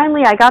 And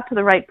finally, I got to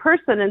the right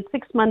person, and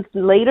 6 months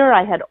later,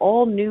 I had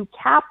all new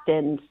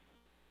captains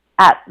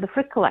at the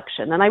Frick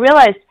Collection. And I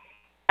realized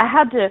I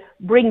had to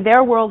bring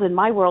their world and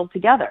my world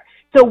together.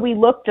 So we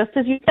looked, just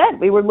as you said,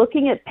 we were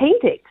looking at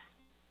paintings.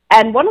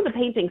 And one of the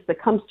paintings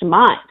that comes to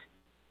mind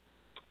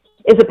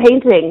is a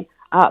painting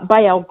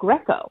by El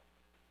Greco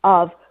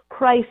of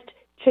Christ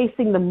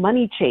chasing the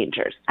money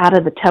changers out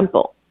of the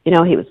temple. You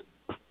know, he was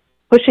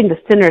pushing the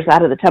sinners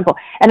out of the temple.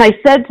 And I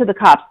said to the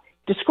cops,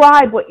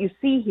 describe what you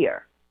see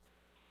here.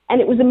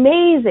 And it was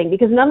amazing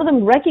because none of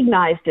them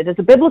recognized it as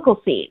a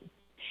biblical scene.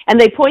 And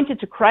they pointed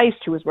to Christ,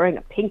 who was wearing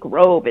a pink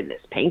robe in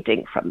this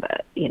painting from the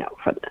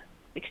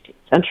 16th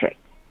century,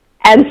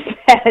 and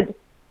said,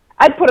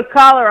 I'd put a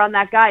collar on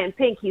that guy in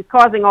pink. He's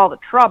causing all the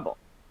trouble.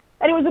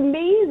 And it was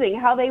amazing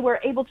how they were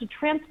able to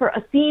transfer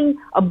a scene,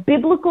 a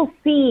biblical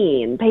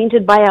scene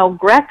painted by El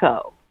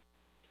Greco,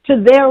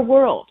 to their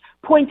world,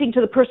 pointing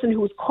to the person who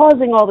was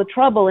causing all the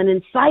trouble and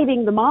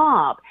inciting the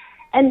mob.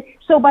 And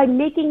so by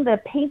making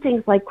the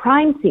paintings like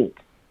crime scenes,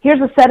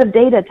 here's a set of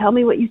data, tell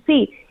me what you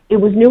see. It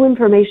was new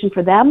information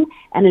for them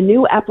and a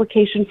new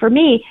application for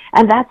me,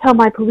 and that's how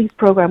my police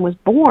program was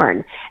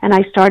born. And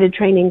I started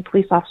training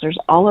police officers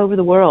all over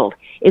the world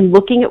in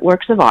looking at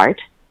works of art,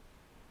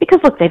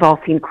 because, look, they've all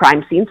seen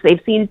crime scenes. They've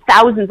seen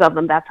thousands of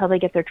them. That's how they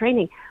get their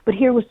training. But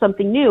here was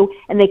something new,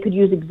 and they could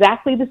use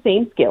exactly the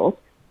same skills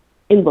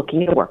in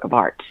looking at a work of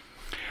art.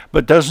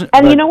 But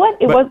you know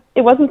what?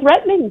 It wasn't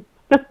threatening.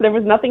 There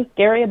was nothing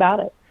scary about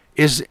it.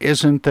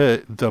 Isn't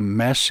the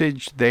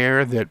message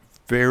there that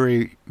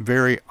very,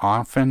 very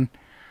often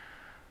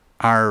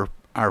our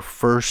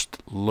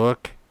first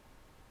look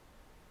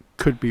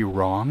could be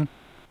wrong?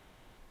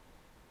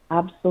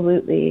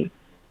 Absolutely.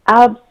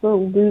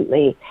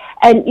 Absolutely.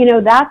 And, you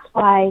know, that's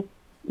why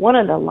one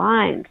of the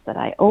lines that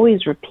I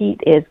always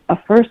repeat is a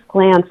first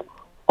glance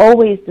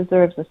always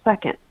deserves a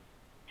second.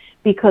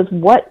 Because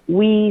what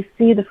we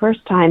see the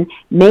first time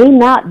may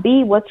not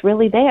be what's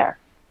really there.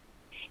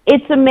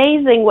 It's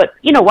amazing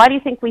why do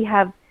you think we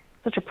have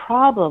such a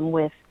problem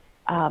with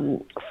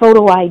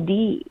photo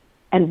ID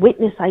and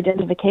witness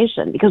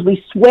identification? Because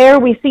we swear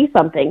we see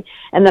something,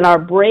 and then our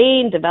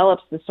brain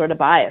develops this sort of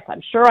bias.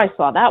 I'm sure I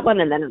saw that one,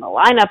 and then in the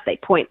lineup they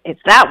point,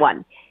 it's that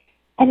one.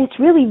 And it's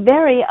really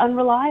very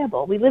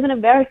unreliable. We live in a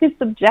very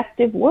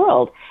subjective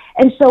world.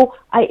 And so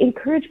I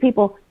encourage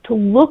people to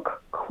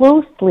look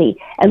closely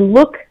and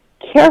look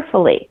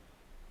carefully.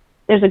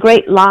 There's a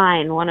great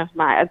line,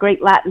 a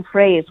great Latin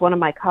phrase one of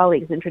my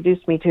colleagues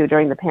introduced me to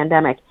during the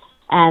pandemic,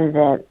 and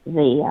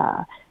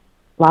the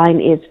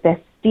line is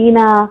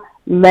festina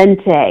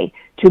lente,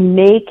 to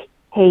make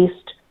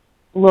haste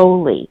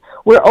slowly.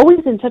 We're always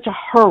in such a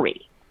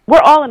hurry.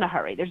 We're all in a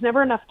hurry. There's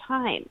never enough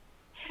time.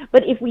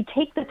 But if we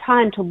take the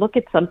time to look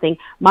at something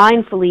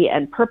mindfully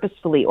and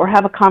purposefully, or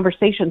have a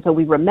conversation so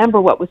we remember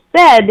what was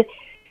said,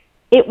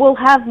 it will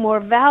have more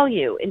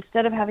value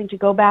instead of having to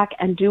go back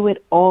and do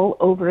it all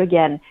over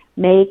again.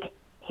 Make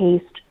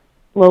haste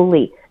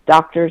slowly.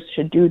 Doctors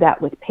should do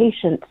that with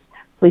patients.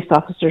 Police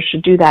officers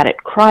should do that at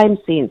crime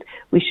scenes.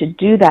 We should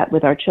do that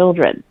with our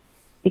children.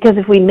 Because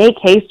if we make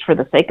haste for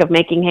the sake of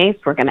making haste,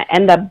 we're going to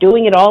end up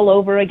doing it all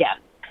over again.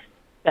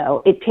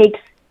 So it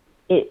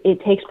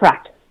takes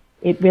practice.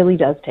 It really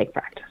does take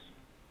practice.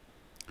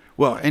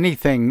 Well,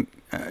 anything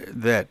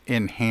that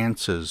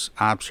enhances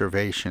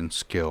observation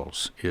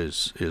skills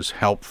is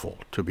helpful,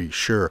 to be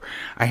sure.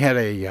 I had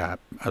a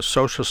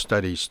social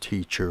studies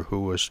teacher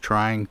who was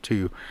trying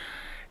to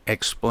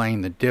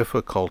explain the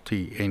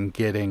difficulty in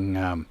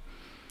getting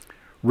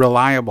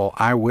reliable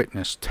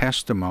eyewitness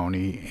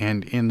testimony,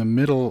 and in the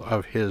middle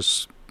of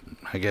his,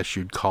 I guess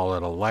you'd call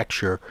it a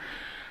lecture,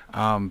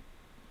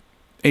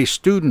 a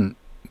student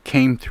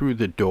came through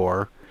the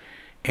door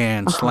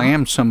and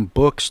slammed some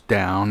books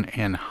down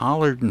and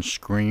hollered and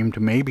screamed,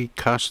 maybe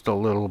cussed a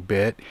little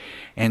bit,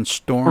 and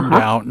stormed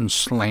out and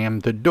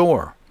slammed the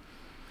door.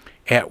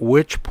 At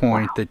which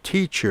point the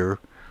teacher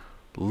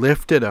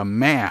lifted a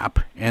map,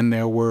 and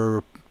there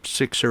were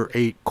 6 or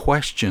 8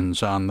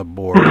 questions on the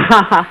board.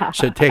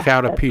 So take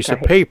out a piece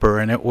of paper,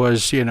 and it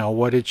was,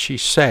 what did she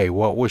say?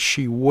 What was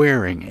she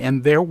wearing?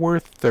 And there were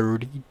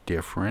 30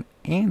 different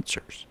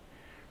answers.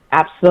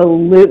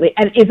 Absolutely.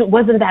 And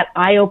wasn't that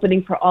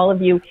eye-opening for all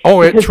of you?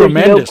 Oh, it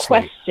tremendously. There's no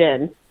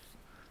question,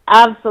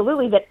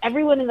 absolutely, that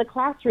everyone in the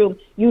classroom,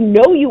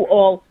 you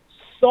all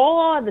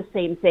saw the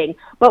same thing,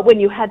 but when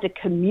you had to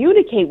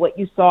communicate what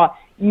you saw,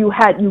 you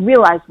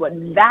realized what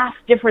vast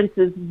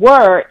differences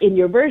were in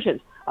your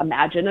versions.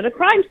 Imagine at a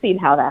crime scene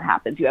how that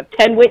happens. You have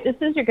 10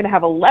 witnesses, you're going to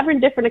have 11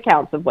 different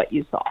accounts of what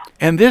you saw.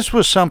 And this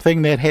was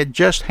something that had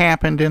just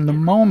happened in the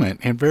moment,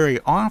 and very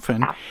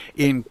often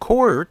in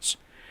courts,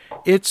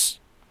 it's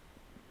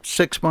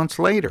 6 months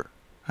later,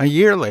 a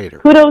year later.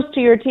 Kudos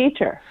to your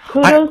teacher.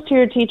 Kudos to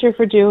your teacher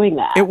for doing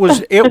that. It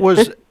was,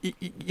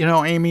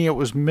 Amy, it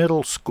was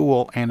middle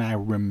school, and I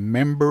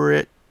remember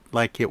it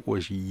like it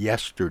was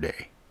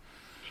yesterday.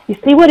 You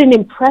see what an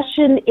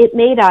impression it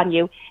made on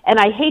you, and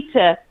I hate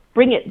to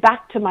bring it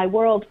back to my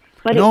world,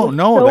 but it was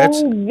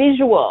so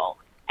visual,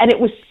 and it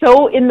was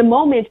so in the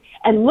moment,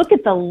 and look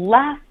at the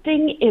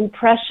lasting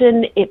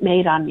impression it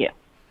made on you.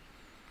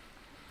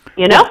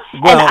 Well,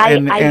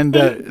 and I think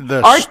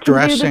the art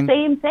stressing, can do the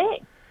same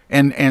thing.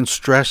 And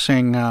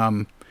stressing,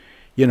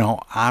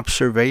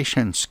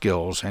 observation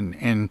skills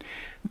and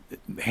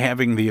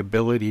having the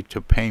ability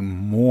to pay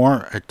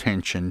more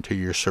attention to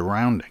your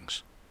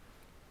surroundings.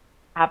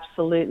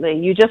 Absolutely.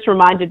 You just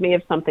reminded me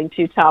of something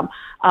too, Tom.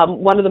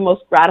 One of the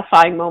most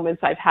gratifying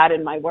moments I've had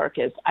in my work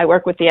is I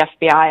work with the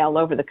FBI all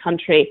over the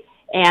country,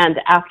 and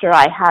after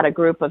I had a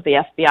group of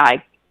the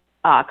FBI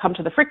come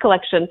to the Frick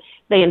collection,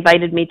 they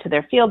invited me to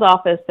their field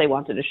office. They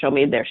wanted to show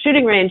me their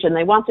shooting range, and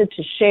they wanted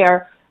to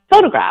share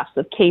photographs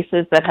of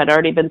cases that had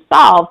already been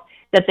solved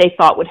that they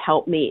thought would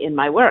help me in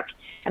my work.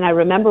 And I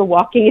remember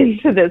walking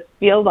into this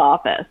field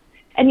office,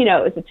 and, it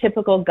was a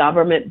typical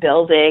government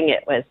building.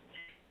 It was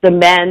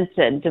cement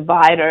and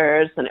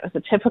dividers, and it was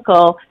a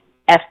typical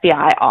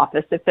FBI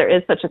office, if there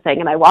is such a thing.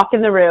 And I walk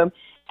in the room,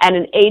 and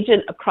an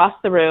agent across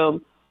the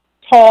room,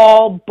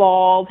 tall,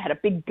 bald, had a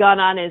big gun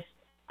on his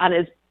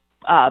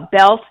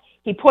belt.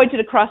 He pointed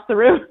across the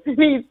room and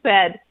he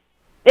said,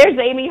 "There's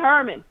Amy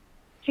Herman.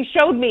 She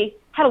showed me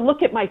how to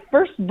look at my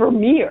first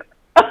Vermeer."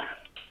 and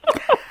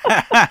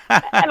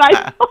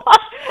I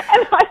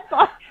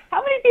thought,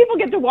 how many people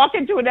get to walk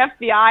into an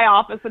FBI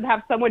office and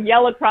have someone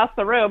yell across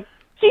the room,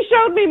 "She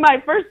showed me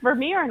my first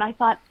Vermeer"? And I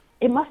thought,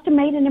 it must have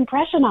made an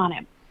impression on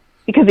him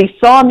because he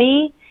saw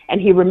me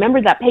and he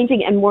remembered that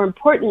painting. And more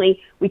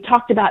importantly, we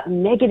talked about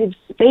negative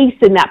space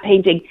in that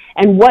painting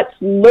and what's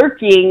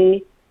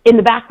lurking in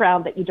the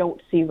background that you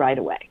don't see right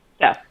away.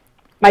 So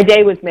my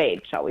day was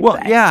made, shall we say. Well,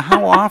 yeah.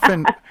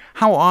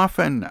 How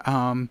often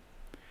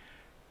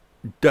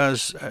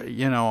does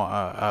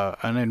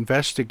an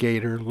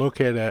investigator look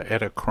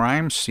at a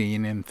crime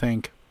scene and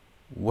think,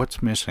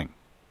 what's missing?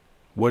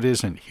 What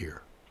isn't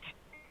here?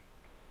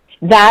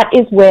 That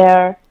is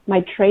where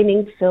my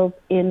training fills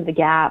in the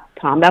gap,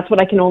 Tom. That's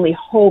what I can only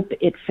hope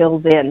it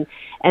fills in.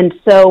 And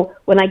so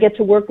when I get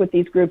to work with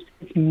these groups,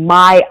 it's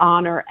my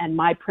honor and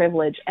my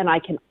privilege, and I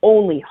can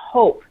only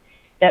hope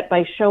that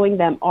by showing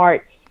them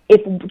art,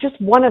 if just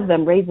one of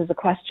them raises a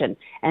question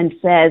and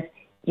says,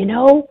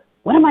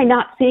 what am I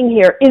not seeing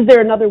here? Is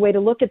there another way to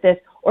look at this?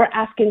 Or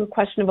asking a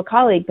question of a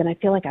colleague, then I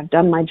feel like I've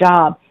done my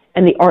job,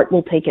 and the art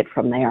will take it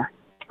from there.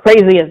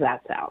 Crazy as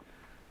that sounds.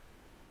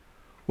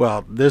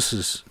 Well, this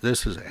is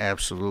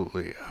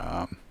absolutely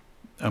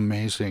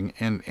amazing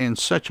and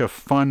such a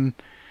fun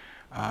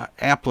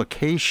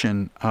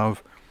application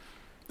of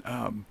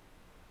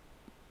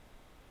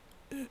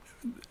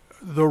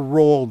the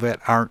role that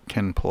art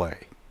can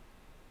play.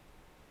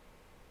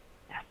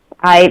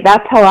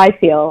 That's how I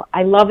feel.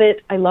 I love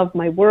it. I love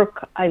my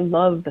work. I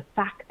love the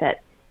fact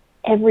that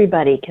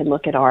everybody can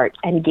look at art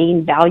and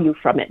gain value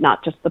from it,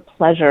 not just the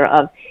pleasure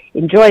of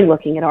enjoying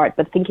looking at art,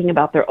 but thinking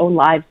about their own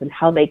lives and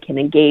how they can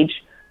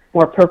engage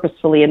more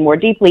purposefully and more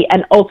deeply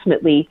and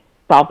ultimately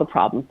solve the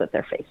problems that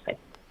they're facing.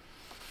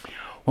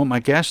 Well, my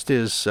guest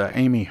is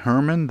Amy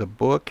Herman. The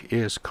book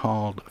is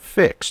called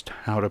Fixed: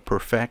 How to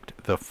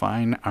Perfect the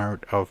Fine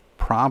Art of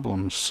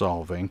Problem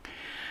Solving.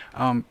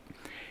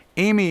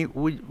 Amy,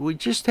 we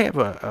just have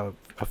a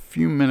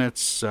few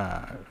minutes,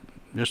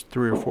 just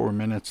 3 or 4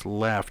 minutes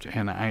left,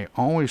 and I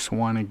always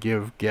want to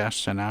give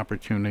guests an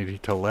opportunity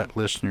to let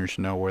listeners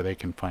know where they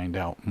can find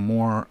out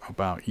more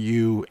about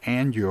you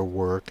and your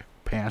work,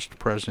 past,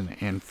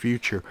 present, and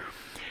future.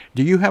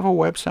 Do you have a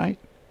website?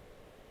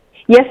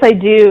 Yes, I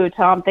do,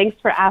 Tom. Thanks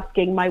for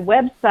asking. My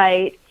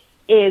website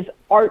is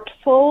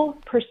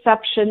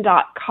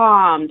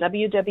artfulperception.com,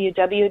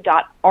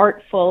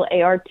 www.artful,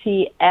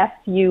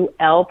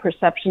 A-R-T-F-U-L,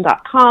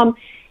 perception.com.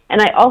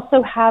 And I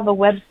also have a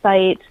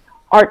website,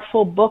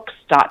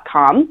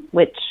 artfulbooks.com,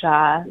 which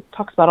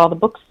talks about all the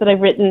books that I've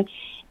written.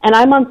 And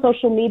I'm on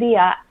social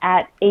media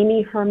at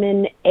Amy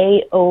Herman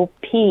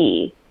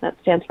AOP. That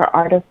stands for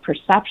Art of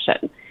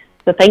Perception.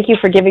 So thank you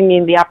for giving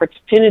me the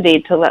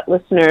opportunity to let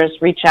listeners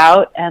reach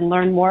out and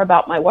learn more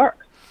about my work.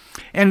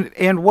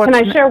 And what?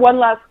 Can I share one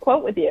last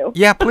quote with you?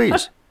 Yeah,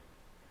 please.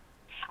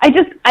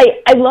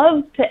 I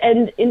love to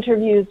end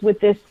interviews with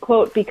this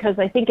quote because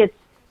I think it's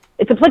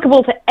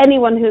applicable to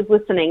anyone who's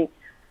listening.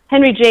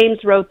 Henry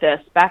James wrote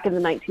this back in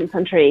the 19th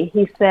century.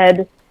 He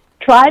said,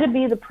 "Try to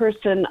be the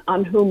person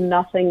on whom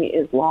nothing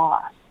is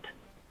lost."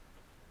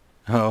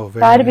 Oh,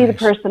 very Try to be nice. the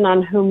person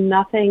on whom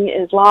nothing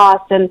is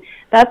lost. And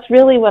that's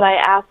really what I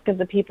ask of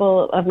the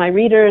people, of my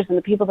readers and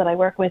the people that I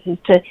work with, is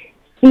to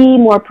see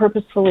more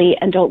purposefully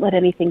and don't let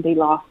anything be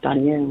lost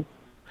on you.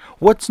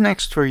 What's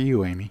next for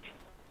you, Amy?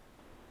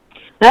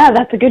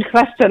 That's a good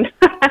question.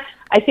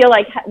 I feel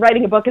like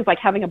writing a book is like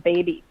having a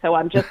baby. So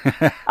I'm just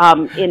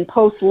in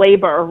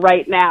post-labor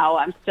right now.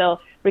 I'm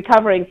still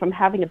recovering from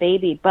having a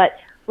baby. But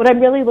what I'm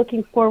really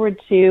looking forward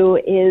to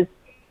is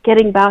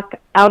getting back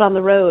out on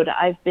the road.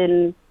 I've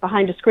been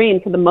behind a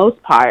screen for the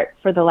most part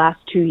for the last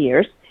 2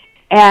 years,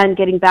 and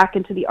getting back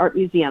into the art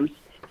museums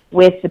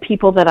with the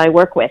people that I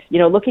work with. You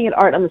know, looking at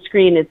art on the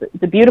screen is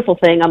a beautiful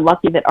thing. I'm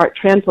lucky that art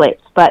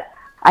translates, but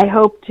I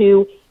hope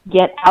to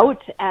get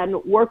out and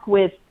work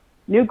with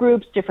new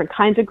groups, different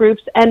kinds of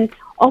groups, and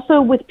also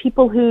with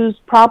people whose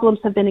problems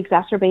have been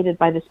exacerbated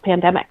by this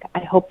pandemic. I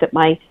hope that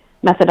my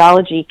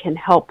methodology can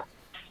help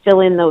fill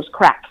in those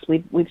cracks.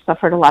 We've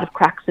suffered a lot of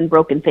cracks and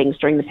broken things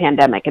during the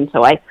pandemic, and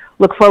so I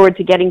look forward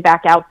to getting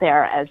back out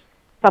there as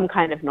some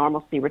kind of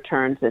normalcy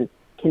returns and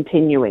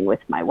continuing with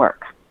my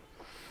work.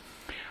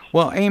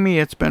 Well, Amy,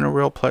 it's been a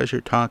real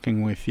pleasure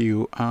talking with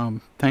you.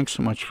 Thanks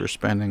so much for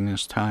spending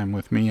this time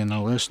with me and the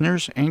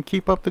listeners, and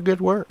keep up the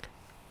good work.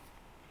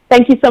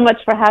 Thank you so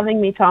much for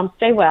having me, Tom.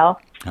 Stay well.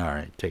 All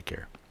right, take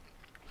care.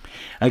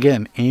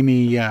 Again,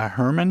 Amy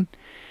Herman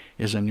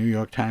is a New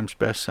York Times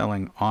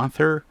best-selling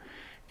author,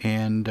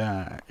 and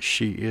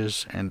she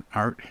is an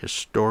art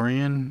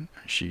historian.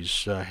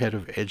 She's head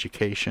of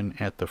education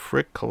at the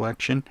Frick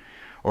Collection,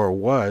 or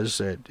was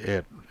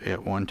at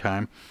one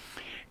time.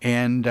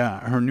 And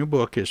her new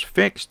book is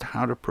Fixed: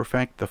 How to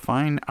Perfect the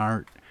Fine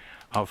Art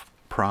of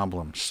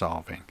Problem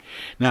Solving.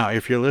 Now,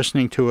 if you're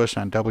listening to us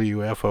on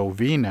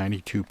WFOV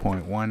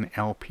 92.1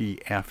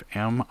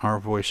 LPFM, Our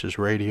Voices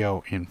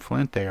Radio in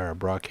Flint, they are a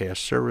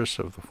broadcast service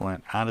of the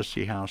Flint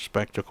Odyssey House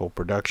Spectacle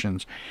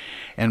Productions,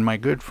 and my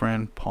good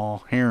friend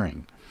Paul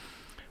Herring.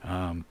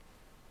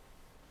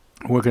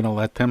 We're going to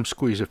let them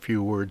squeeze a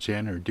few words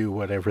in or do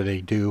whatever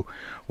they do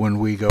when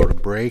we go to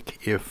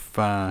break. If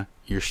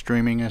you're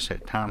streaming us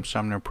at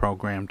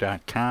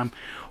TomSumnerProgram.com,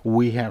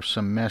 we have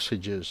some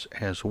messages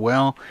as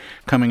well.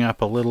 Coming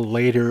up a little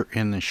later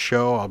in the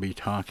show, I'll be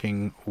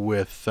talking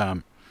with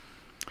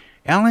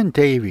Alan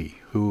Davey,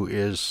 who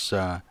is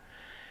a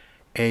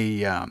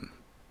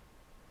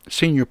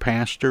senior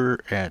pastor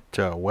at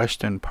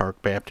Weston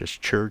Park Baptist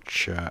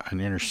Church,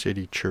 an inner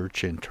city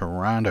church in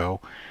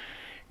Toronto.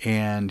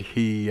 And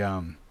he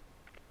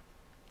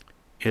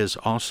is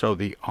also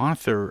the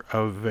author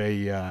of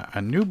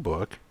a new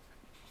book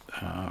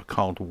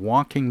called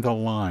Walking the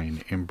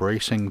Line,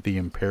 Embracing the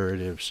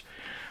Imperatives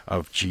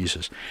of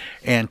Jesus.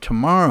 And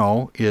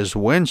tomorrow is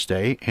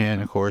Wednesday,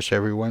 and of course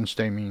every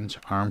Wednesday means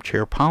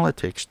Armchair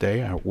Politics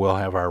Day. We'll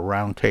have our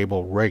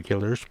roundtable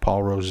regulars,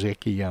 Paul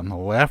Rosicki on the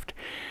left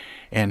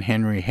and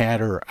Henry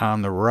Hatter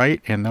on the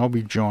right, and they'll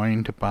be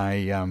joined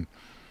by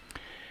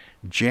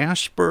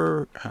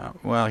Jasper,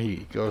 he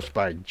goes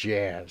by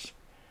Jazz.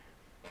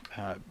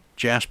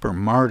 Jasper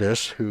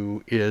Martis,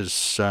 who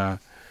is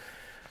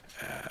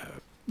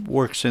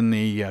works in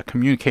the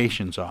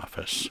communications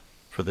office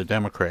for the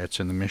Democrats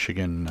in the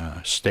Michigan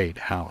State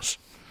House.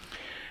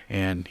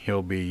 And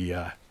he'll be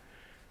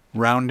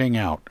rounding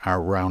out our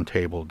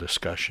roundtable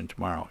discussion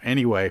tomorrow.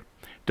 Anyway,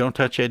 don't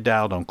touch that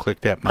dial, don't click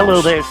that mouse.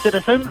 Hello there,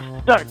 citizens.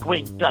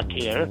 Darkwing Duck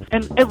here.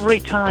 And every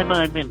time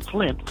I'm in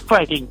Flint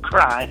fighting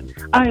crime,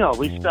 I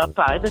always stop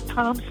by the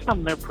Tom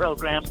Sumner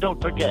program.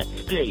 Don't forget,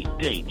 stay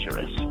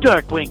dangerous.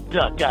 Darkwing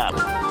Duck out.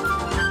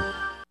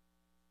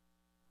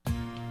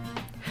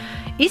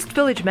 East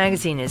Village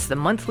Magazine is the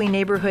monthly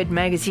neighborhood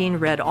magazine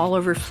read all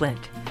over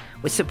Flint.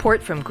 With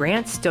support from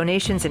grants,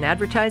 donations, and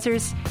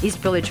advertisers, East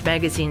Village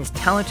Magazine's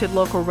talented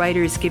local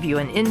writers give you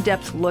an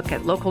in-depth look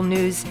at local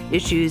news,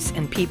 issues,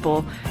 and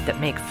people that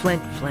make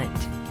Flint, Flint.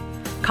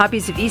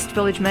 Copies of East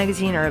Village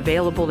Magazine are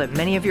available at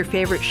many of your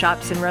favorite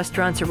shops and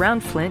restaurants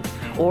around Flint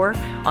or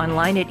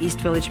online at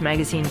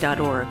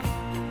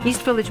eastvillagemagazine.org.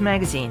 East Village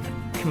Magazine,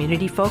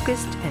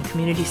 community-focused and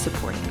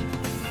community-supported.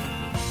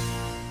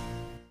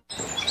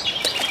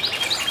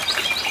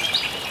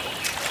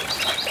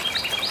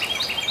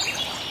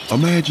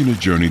 Imagine a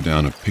journey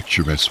down a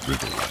picturesque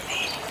river.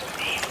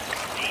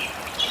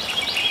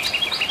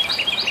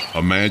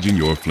 Imagine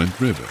your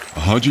Flint River,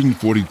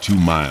 142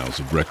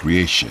 miles of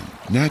recreation,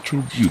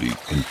 natural beauty,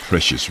 and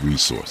precious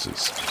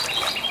resources.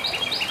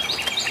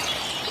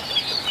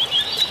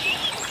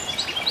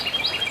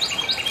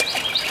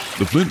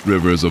 The Flint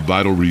River is a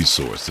vital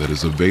resource that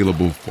is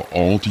available for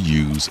all to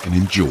use and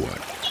enjoy.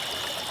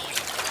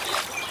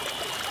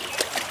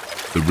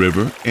 The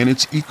river and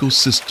its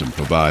ecosystem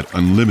provide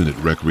unlimited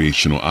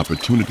recreational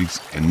opportunities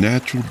and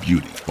natural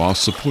beauty while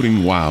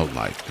supporting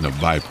wildlife in a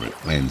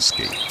vibrant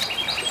landscape.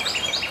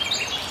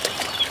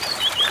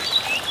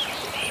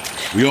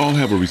 We all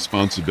have a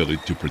responsibility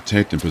to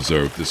protect and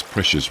preserve this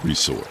precious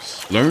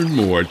resource. Learn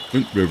more at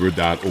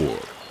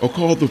flintriver.org or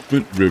call the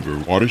Flint River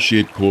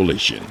Watershed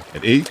Coalition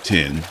at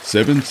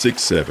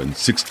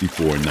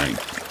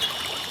 810-767-6490.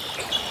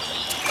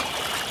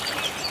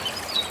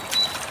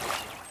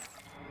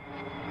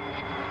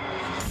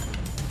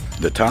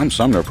 The Tom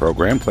Sumner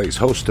Program plays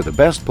host to the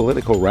best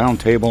political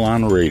roundtable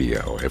on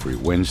radio every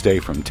Wednesday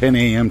from 10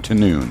 a.m. to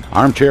noon.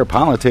 Armchair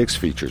Politics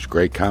features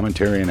great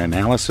commentary and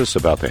analysis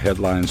about the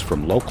headlines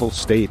from local,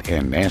 state,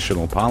 and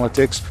national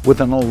politics with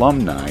an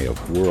alumni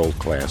of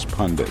world-class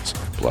pundits,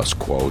 plus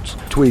quotes,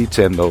 tweets,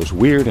 and those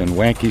weird and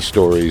wacky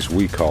stories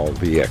we call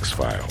the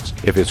X-Files.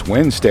 If it's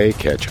Wednesday,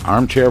 catch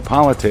Armchair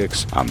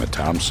Politics on the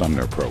Tom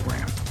Sumner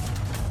Program.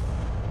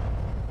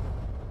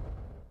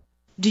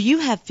 Do you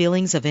have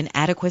feelings of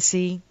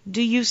inadequacy?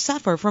 Do you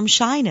suffer from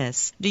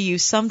shyness? Do you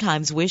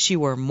sometimes wish you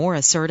were more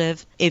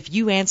assertive? If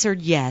you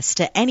answered yes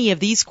to any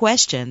of these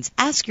questions,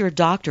 ask your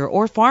doctor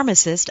or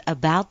pharmacist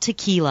about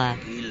tequila.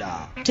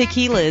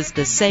 Tequila is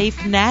the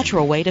safe,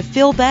 natural way to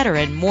feel better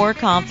and more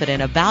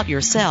confident about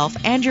yourself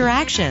and your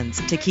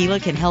actions. Tequila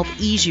can help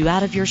ease you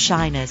out of your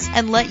shyness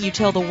and let you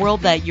tell the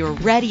world that you're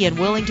ready and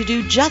willing to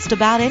do just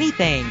about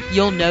anything.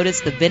 You'll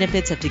notice the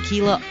benefits of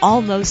tequila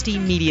almost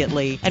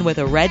immediately, and with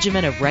a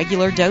regimen of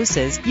regular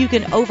doses, you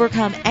can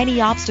overcome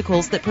any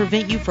obstacles that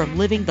prevent you from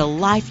living the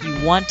life you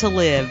want to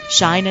live.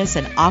 Shyness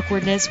and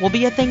awkwardness will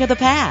be a thing of the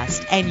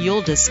past, and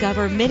you'll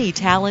discover many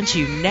talents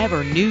you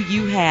never knew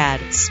you had.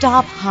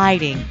 Stop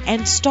hiding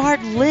and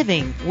start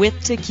living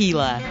with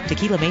tequila.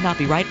 Tequila may not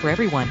be right for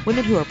everyone.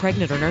 Women who are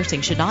pregnant or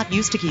nursing should not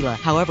use tequila.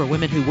 However,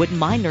 women who wouldn't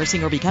mind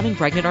nursing or becoming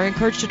pregnant are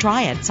encouraged to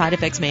try it. Side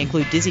effects may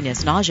include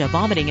dizziness, nausea,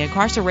 vomiting,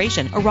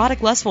 incarceration,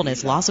 erotic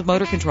lustfulness, loss of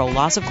motor control,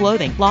 loss of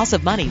clothing, loss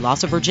of money,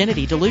 loss of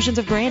virginity, delusions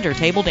of grandeur,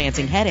 table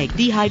dancing, headache,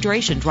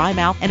 dehydration, dry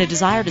mouth, and a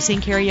desire to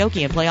sing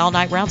karaoke and play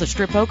all-night rounds of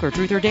strip poker,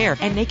 truth or dare,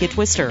 and naked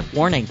twister.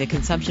 Warning, the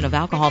consumption of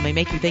alcohol may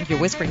make you think you're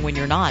whispering when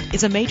you're not,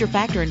 is a major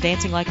factor in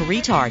dancing like a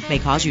retard, may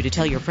cause you to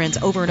tell your friends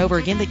over and over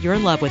again that you're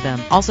in love with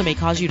them, also may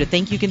cause you to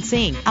think you can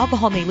sing.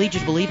 Alcohol may lead you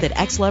to believe that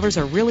ex-lovers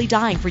are really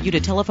dying for you to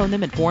telephone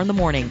them at 4 in the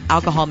morning.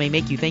 Alcohol may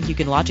make you think you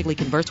can logically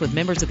converse with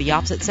members of the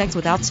opposite sex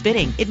without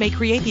spitting. It may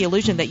create the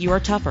illusion that you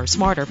are tougher,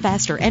 smarter,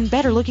 faster, and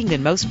better looking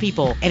than most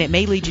people, and it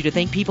may lead you to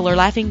think people are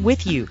laughing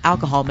with you.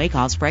 Alcohol may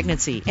cause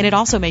pregnancy, and it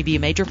also may be a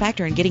major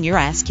factor in getting your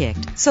ass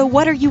kicked. So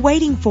what are you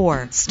waiting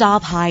for?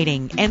 Stop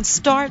hiding and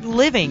start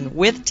living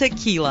with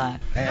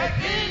tequila.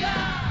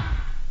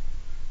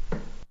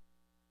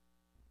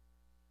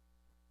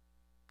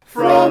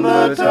 From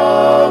the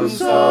Tom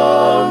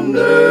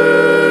Sumner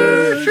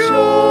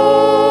Show.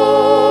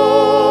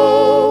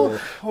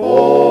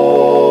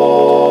 Oh,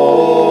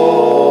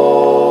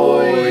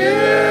 yeah.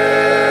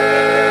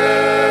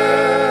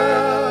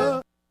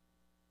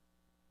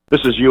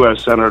 This is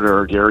U.S.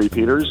 Senator Gary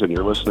Peters, and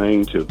you're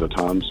listening to the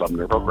Tom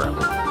Sumner Program.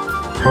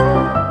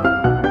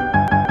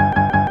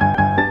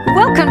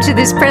 Welcome to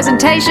this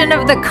presentation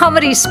of the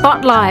Comedy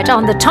Spotlight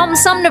on the Tom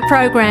Sumner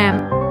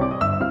Program.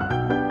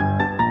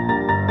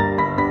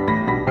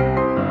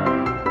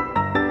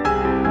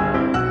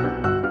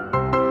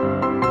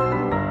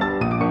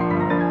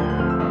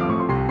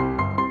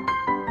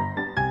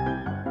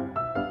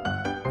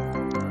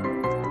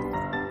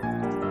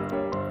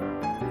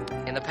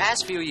 In the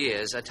past few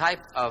years, a type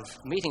of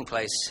meeting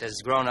place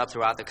has grown up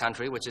throughout the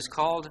country which is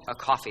called a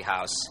coffee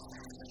house.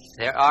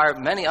 There are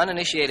many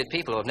uninitiated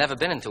people who have never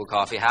been into a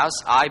coffee house,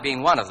 I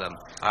being one of them.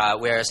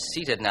 We're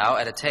seated now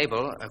at a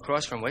table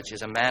across from which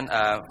is a man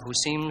who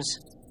seems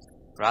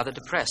rather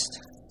depressed.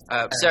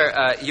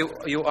 Sir,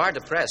 you are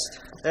depressed.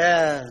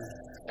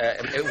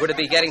 Would it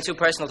be getting too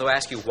personal to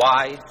ask you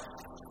why?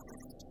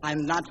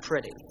 I'm not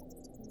pretty.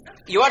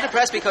 You are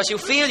depressed because you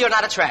feel you're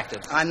not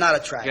attractive. I'm not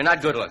attractive. You're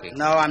not good looking.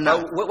 No, I'm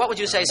not. What would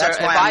you say, sir? That's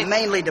why I'm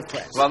mainly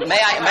depressed. Well, may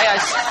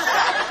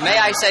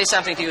I say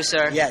something to you,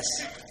 sir? Yes.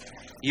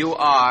 You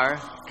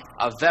are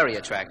a very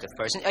attractive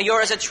person.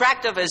 You're as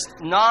attractive as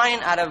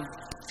 9 out of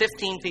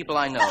 15 people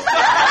I know.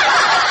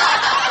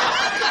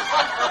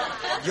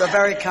 You're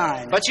very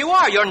kind. But you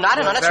are. You're not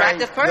an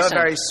unattractive person.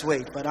 You're very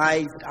sweet, but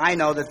I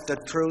know that the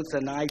truth,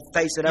 and I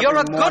face it every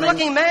morning. morning. You're a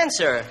good-looking man,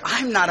 sir.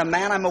 I'm not a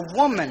man. I'm a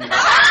woman.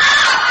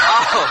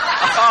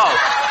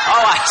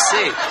 I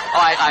see.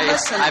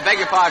 I beg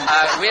your pardon.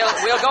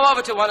 We'll go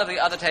over to one of the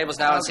other tables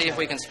now and see if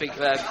we can speak.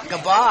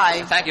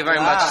 Goodbye. Thank you very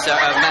much, sir.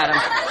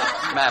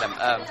 Madam.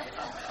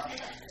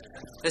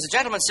 There's a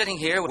gentleman sitting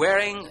here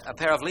wearing a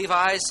pair of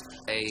Levi's,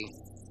 a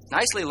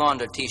nicely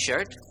laundered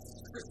T-shirt,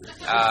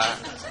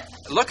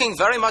 Looking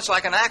very much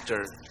like an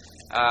actor.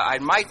 I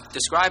might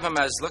describe him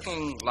as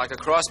looking like a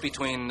cross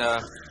between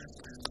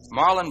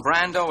Marlon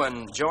Brando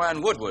and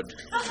Joanne Woodward.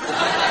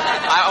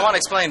 I want to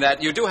explain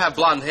that. You do have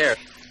blonde hair.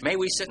 May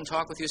we sit and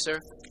talk with you, sir?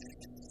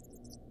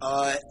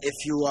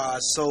 If you are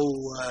so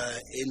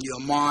in your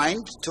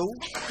mind, too.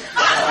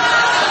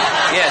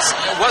 Yes.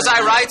 Was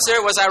I right,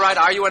 sir? Was I right?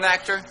 Are you an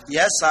actor?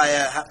 Yes, I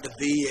happen to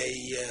be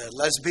a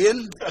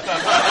lesbian.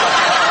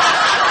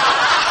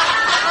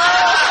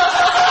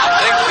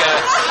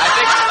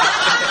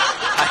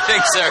 I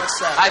think, sir.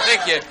 I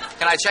think you.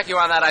 Can I check you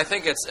on that? I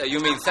think it's. You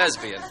mean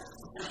thespian.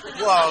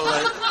 Well,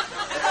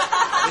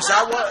 is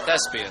that what?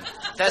 Thespian.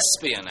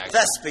 Thespian, actually.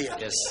 Thespian.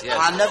 Yes.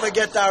 I'll never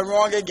get that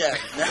wrong again.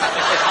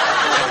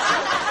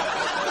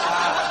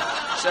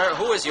 Sir,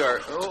 who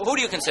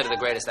do you consider the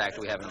greatest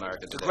actor we have in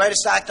America today? The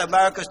greatest actor in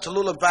America is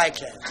Tallulah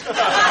Bankhead.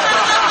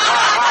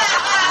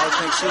 I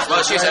think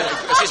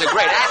she's a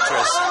great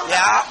actress.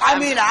 Yeah,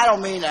 I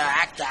don't mean an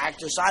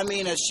actress. I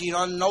mean that she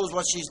knows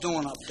what she's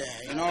doing up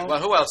there, you know? Well,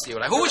 who else do you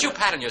like? Who would you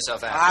pattern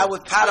yourself after? I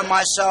would pattern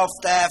myself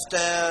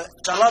after...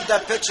 I love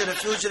that picture, The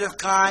Fugitive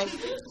Kind.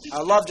 I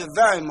loved it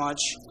very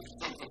much.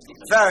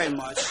 Very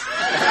much.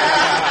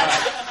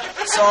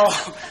 So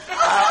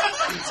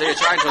you're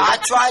trying to... I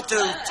tried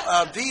to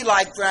be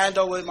like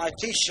Brando with my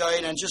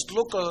T-shirt and just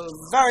look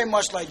very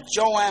much like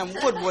Joanne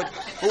Woodward,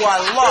 who I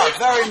love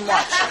very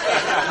much.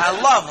 I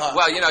love her.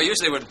 Well,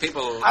 usually when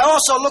people... I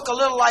also look a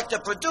little like the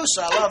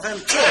producer. I love him,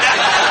 too.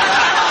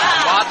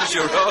 Martin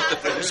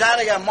Giroux. Is that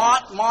again?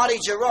 Marty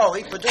Giroux.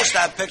 He produced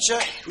that picture.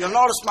 You'll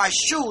notice my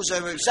shoes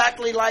are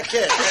exactly like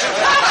his.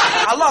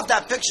 I love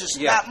that picture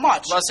that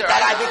much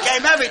that I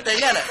became everything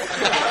in it.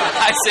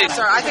 I see.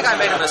 Sir, I think I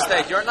made a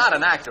mistake. You're not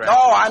an actor.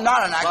 No, I'm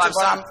not an actor,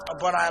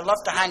 but I love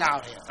to hang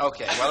out here.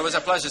 Okay. Well, it was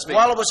a pleasure speaking.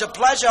 Well, it was a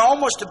pleasure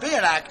almost to be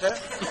an actor.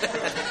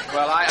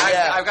 Well,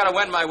 I've got to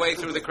wend my way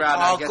through the crowd.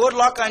 Oh, good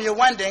luck on your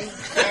wending.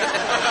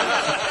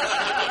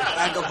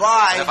 And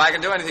goodbye. If I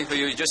can do anything for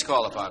you, you just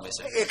call upon me,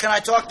 sir. Can I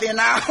talk to you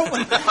now?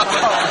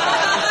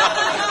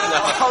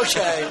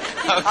 Okay.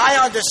 I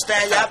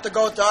understand. You have to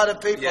go to other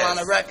people on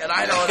the record.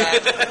 I know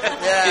that.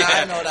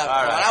 I know that.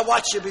 All right. I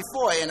watched you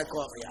before in the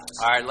coffee house.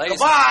 All right, ladies.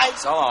 Goodbye.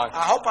 So long.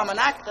 I hope I'm an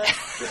actor.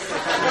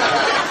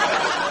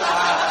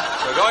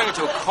 We're going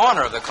into a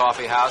corner of the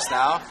coffee house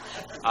now.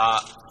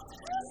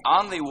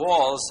 On the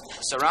walls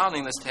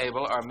surrounding this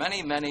table are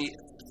many, many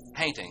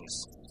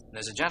paintings.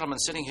 There's a gentleman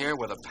sitting here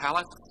with a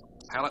palette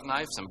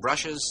knife, some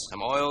brushes,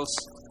 some oils,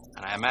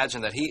 and I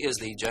imagine that he is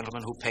the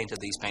gentleman who painted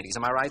these paintings.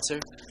 Am I right, sir?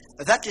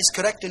 That is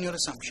correct in your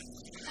assumption.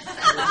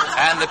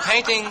 And the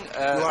painting...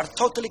 you are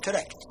totally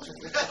correct.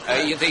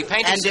 The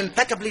painting... And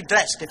impeccably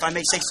dressed, if I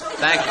may say so.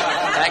 Thank you.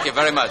 Thank you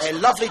very much. A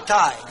lovely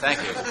tie.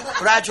 Thank you.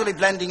 Gradually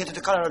blending into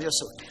the color of your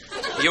suit.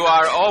 You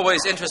are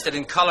always interested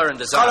in color and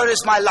design. Color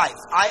is my life.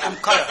 I am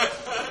color.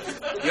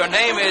 Your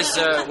name is...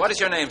 what is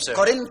your name, sir?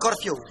 Corinne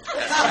Corfu.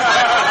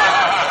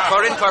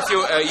 Corinne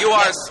Corfu. You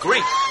are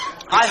Greek.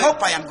 I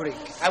hope I am Greek.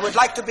 I would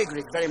like to be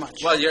Greek very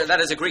much. Well, that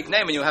is a Greek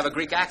name, and you have a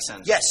Greek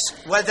accent. Yes.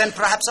 Well, then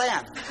perhaps I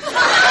am.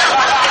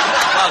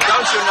 Well,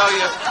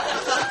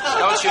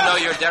 don't you know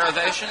your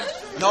derivation?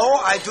 No,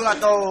 I do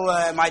not know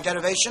my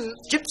derivation.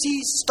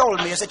 Gypsies stole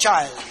me as a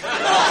child.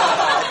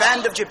 A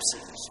band of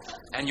gypsies.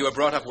 And you were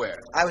brought up where?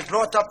 I was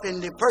brought up in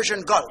the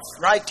Persian Gulf,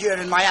 right here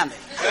in Miami.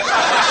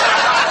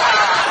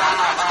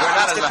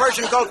 It's the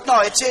Persian Gulf. No,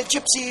 it's a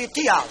gypsy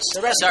tea house.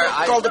 The rest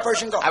is called the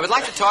Persian Gulf. I would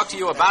like to talk to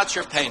you about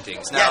your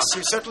paintings. Now, yes,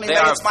 you certainly may.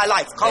 It's my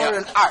life. Color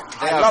and art.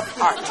 I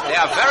love art. They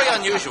are very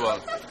unusual.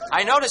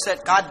 I noticed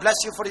that... God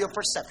bless you for your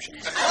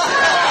perceptions.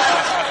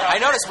 I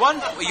noticed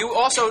one... You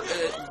also...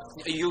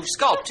 you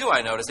sculpt, too,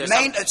 I noticed.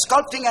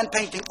 Sculpting and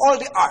painting, all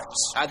the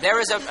arts. There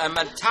is a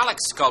metallic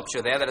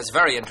sculpture there that is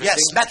very interesting.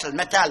 Yes,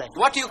 metallic.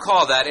 What do you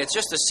call that? It's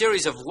just a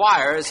series of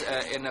wires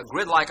in a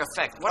grid-like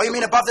effect. What you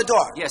mean above the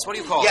door? Yes, what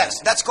do you call that? Yes,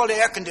 that's called the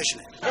air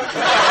conditioning. Yes.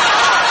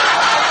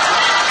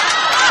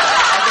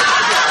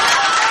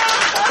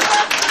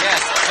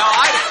 No,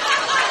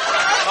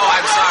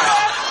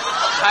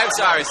 I'm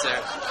sorry,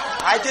 sir.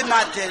 I did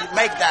not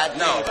make that.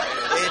 No.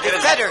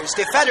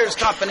 The Feathers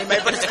Company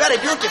made, but it's very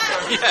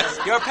beautiful. Yes.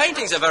 Your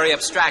paintings are very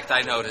abstract,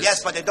 I noticed.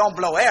 Yes, but they don't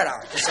blow air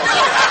out.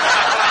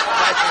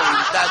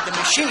 Like the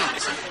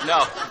machines.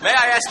 No. May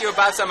I ask you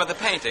about some of the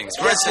paintings?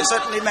 For instance, you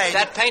certainly may.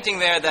 That painting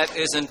there that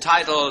is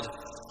entitled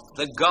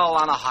The Gull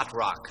on a Hot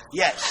Rock.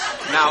 Yes.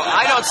 Now,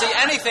 I don't see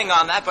anything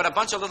on that but a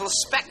bunch of little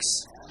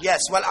specks.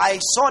 Yes, well, I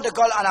saw the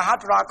gull on a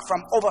hot rock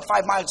from over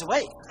 5 miles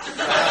away.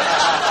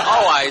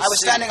 I was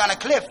standing on a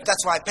cliff.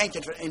 That's why I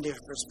painted in the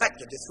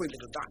perspective, the 3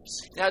 little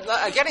dots. Now,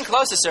 getting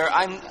closer, sir,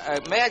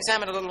 may I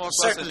examine a little more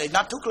closely? Certainly,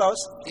 not too close.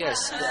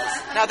 Yes.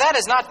 Now, that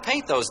is not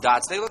paint, those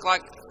dots. They look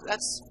like...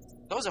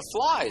 Those are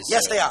flies.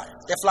 Yes, they are.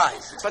 They're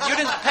flies. But you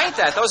didn't paint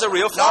that. Those are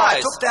real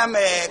flies. No, I took them,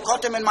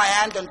 caught them in my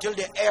hand until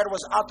the air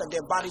was out of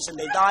their bodies and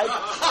they died.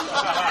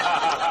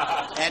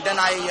 And then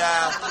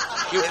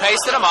you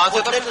pasted them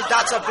onto them? Little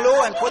dots of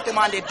glue and put them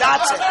on the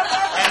dots,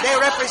 and they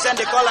represent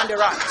the gull and the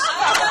rocks.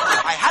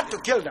 I had to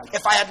kill them.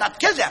 If I had not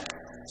killed them,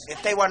 if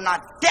they were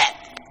not dead,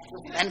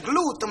 and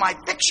glued to my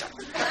picture.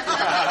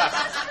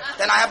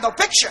 Then I have no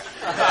picture.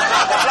 If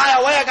I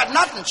fly away, I got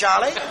nothing,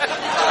 Charlie.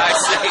 I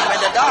see.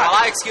 In the dark. Well,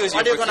 I excuse you.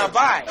 What are you going to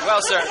buy?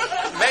 Well, sir,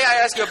 may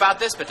I ask you about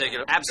this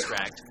particular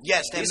abstract?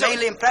 Yes, they're These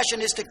mainly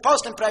impressionistic,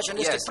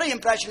 post-impressionistic, Yes.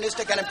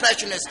 pre-impressionistic, and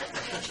impressionistic.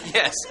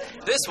 Yes,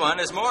 this one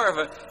is more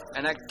of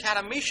an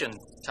academician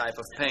type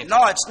of painting.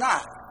 No, it's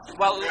not.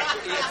 Well,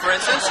 for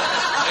instance,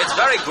 it's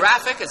very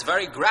graphic. It's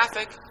very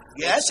graphic.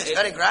 Yes, it's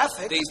very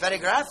graphic. It's very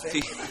graphic.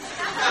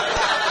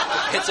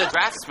 It's a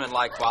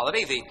draftsman-like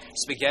quality. The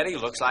spaghetti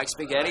looks like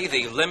spaghetti.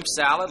 The limp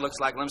salad looks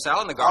like limp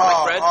salad. And the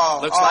garlic bread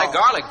looks like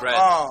garlic bread.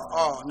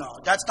 No.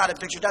 That's not a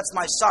picture. That's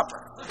my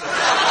supper.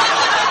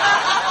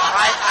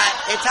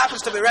 It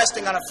happens to be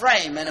resting on a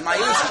frame and in my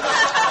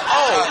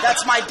Easter.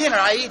 That's my dinner.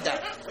 I eat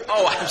that.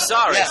 Oh, I'm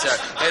sorry, Yes. sir.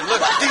 It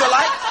looks... Do you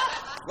like...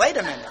 Wait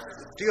a minute.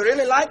 Do you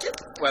really like it?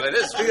 Well, it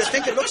is. Do you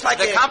think it looks like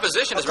the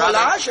composition is rather...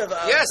 collage of...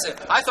 Yes,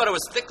 I thought it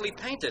was thickly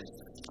painted.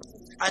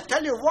 I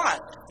tell you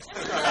what.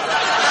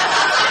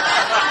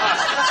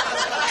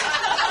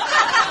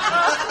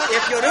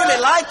 If you really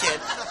like it,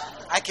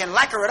 I can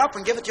lacquer it up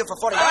and give it to you for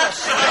 $40.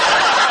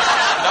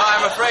 No,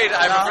 I'm afraid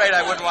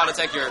I wouldn't want to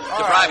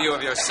deprive you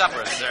of your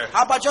supper, sir.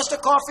 How about just a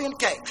coffee and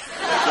cake?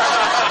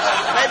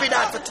 Maybe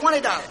not for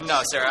 $20.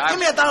 No, sir. Give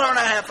me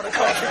 $1.50 for the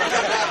coffee and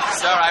cake.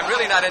 Sir, I'm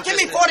really not interested.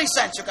 Give me 40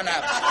 cents, you can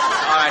have it.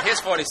 All right, here's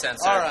 40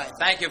 cents, sir. All right.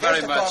 Thank you Here's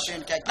very the much. coffee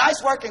and cake.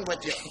 Nice working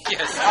with you.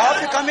 Yes. I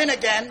hope you come in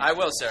again. I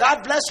will, sir.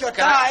 God bless your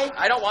Can tie.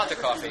 I don't want the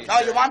coffee. No,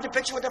 you want the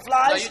picture with the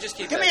flies? No, you just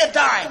keep Give it. me a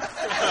dime.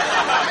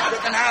 You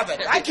can have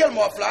it. I kill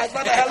more flies.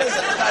 What the hell is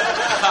it?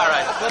 All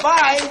right.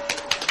 Goodbye.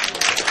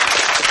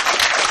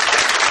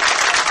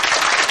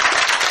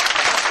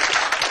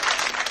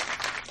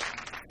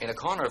 In a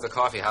corner of the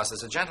coffee house,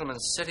 there's a gentleman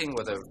sitting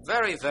with a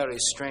very, very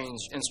strange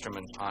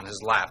instrument on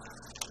his lap.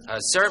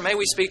 Sir, may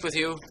we speak with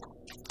you?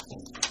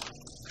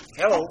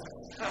 Hello.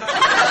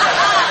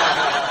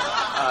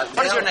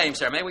 What is your name,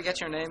 sir? May we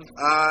get your name?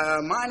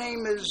 My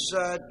name is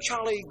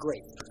Charlie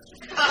Grape.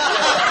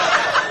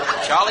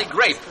 Charlie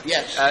Grape.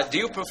 Yes. Do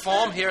you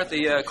perform here at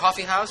the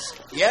coffee house?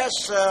 Yes,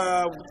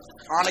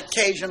 on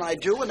occasion I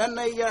do, and then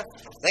they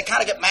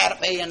kind of get mad at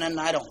me, and then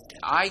I don't.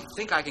 I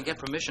think I can get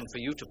permission for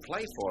you to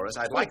play for us.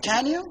 I'd like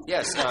Can you?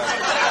 Yes. I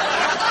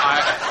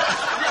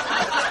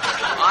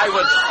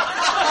would...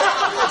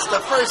 It's the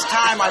first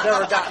time I've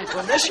ever gotten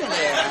permission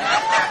here.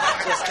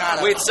 Just kind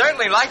of... We'd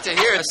certainly like to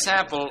hear a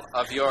sample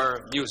of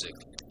your music.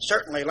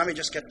 Certainly. Let me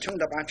just get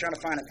tuned up. I'm trying to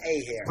find an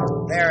A here.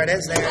 There it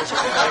is. There's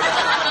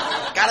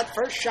got it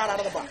first shot out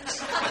of the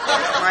box.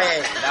 My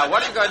A. Now,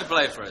 what are you going to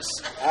play for us?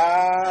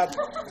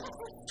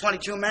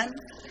 22 Men.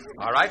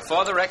 All right,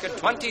 for the record,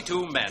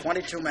 22 Men.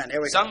 22 Men. Here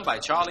we go. Sung by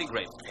Charlie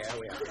Grape. Here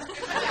we are.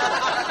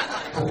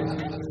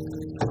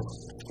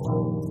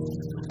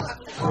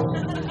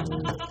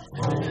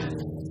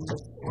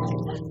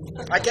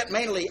 I get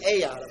mainly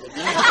A out of it.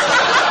 You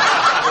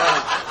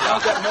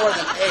don't get more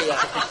than A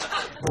out of it.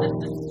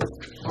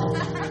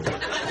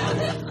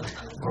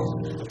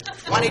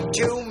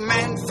 22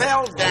 men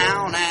fell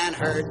down and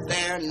hurt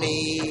their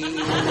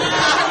knees.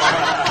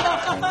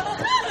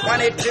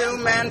 22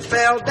 men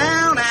fell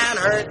down and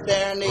hurt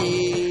their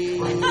knees.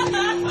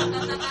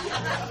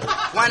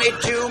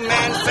 22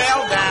 men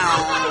fell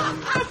down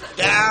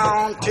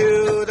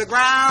to the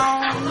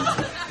ground.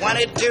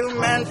 22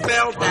 men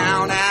fell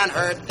down and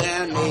hurt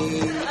their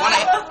knees.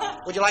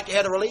 Would you like to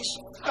hear the release?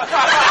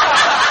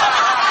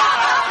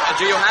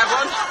 Do you have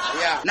one?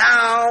 Yeah.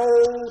 Now,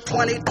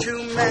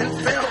 22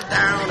 men fell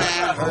down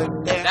and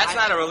hurt their... That's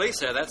not a release,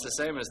 sir. That's the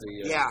same as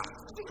the... Yeah.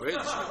 Bridge.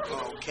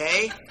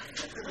 Okay.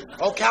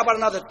 Okay, how about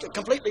another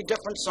completely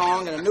different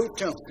song and a new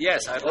tune?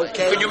 Yes, I'd like.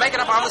 Okay. Can you make it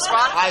up on the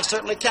spot? I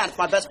certainly can. It's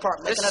my best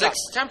part. This is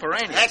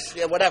extemporaneous.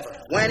 Yeah, whatever.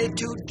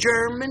 22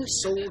 German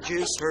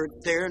soldiers hurt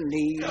their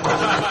knees.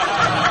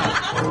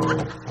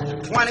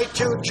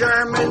 22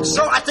 German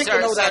soldiers. I think you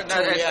know that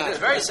tune. Yeah. It's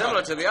very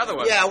similar to the other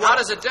one. Yeah. Well, how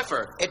does it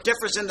differ? It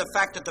differs in the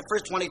fact that the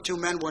first 22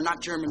 men were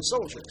not German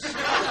soldiers.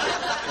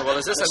 Well,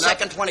 is this the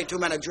second 22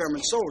 men are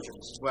German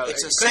soldiers? Well,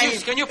 it's the same.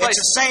 Can you play? It's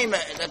the same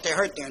that they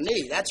hurt their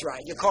knee. That's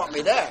right. You caught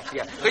me there.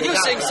 Yeah. Can you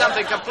sing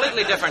something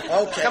completely different?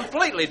 Okay.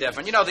 Completely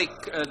different. You know, the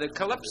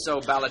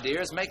calypso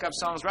balladeers make up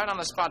songs right on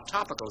the spot,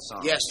 topical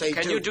songs. Yes, they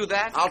do. Can you do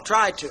that? I'll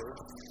try to.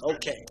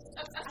 Okay.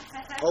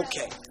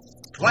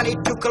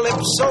 22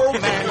 calypso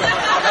men.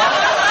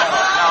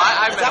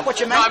 Is that what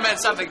you meant? No, I meant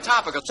something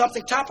topical.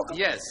 Something topical?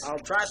 Yes. I'll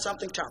try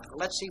something topical.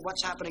 Let's see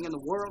what's happening in the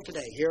world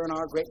today, here in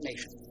our great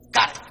nation.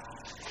 Got it.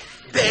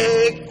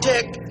 Big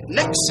Dick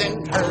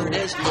Nixon hurt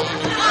his knee.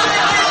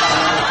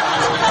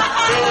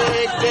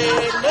 Big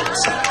Dick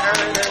Nixon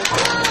hurt his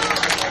knee.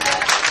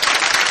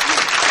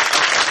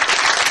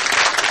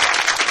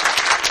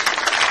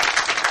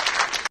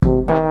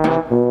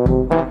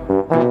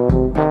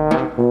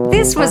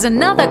 This was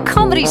another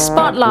comedy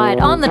spotlight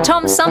on the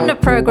Tom Sumner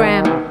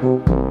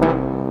program.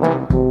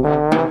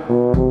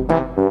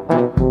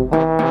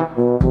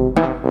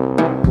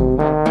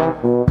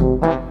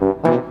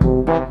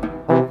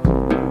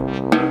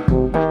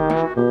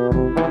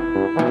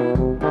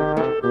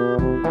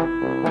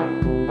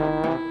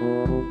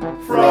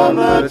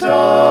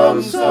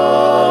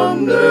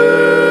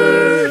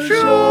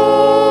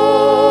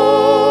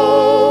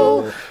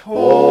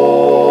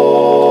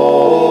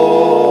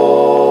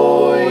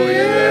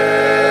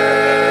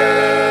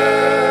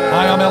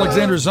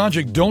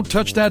 Alexander Zonjic. Don't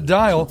touch that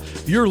dial.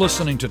 You're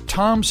listening to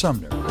Tom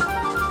Sumner.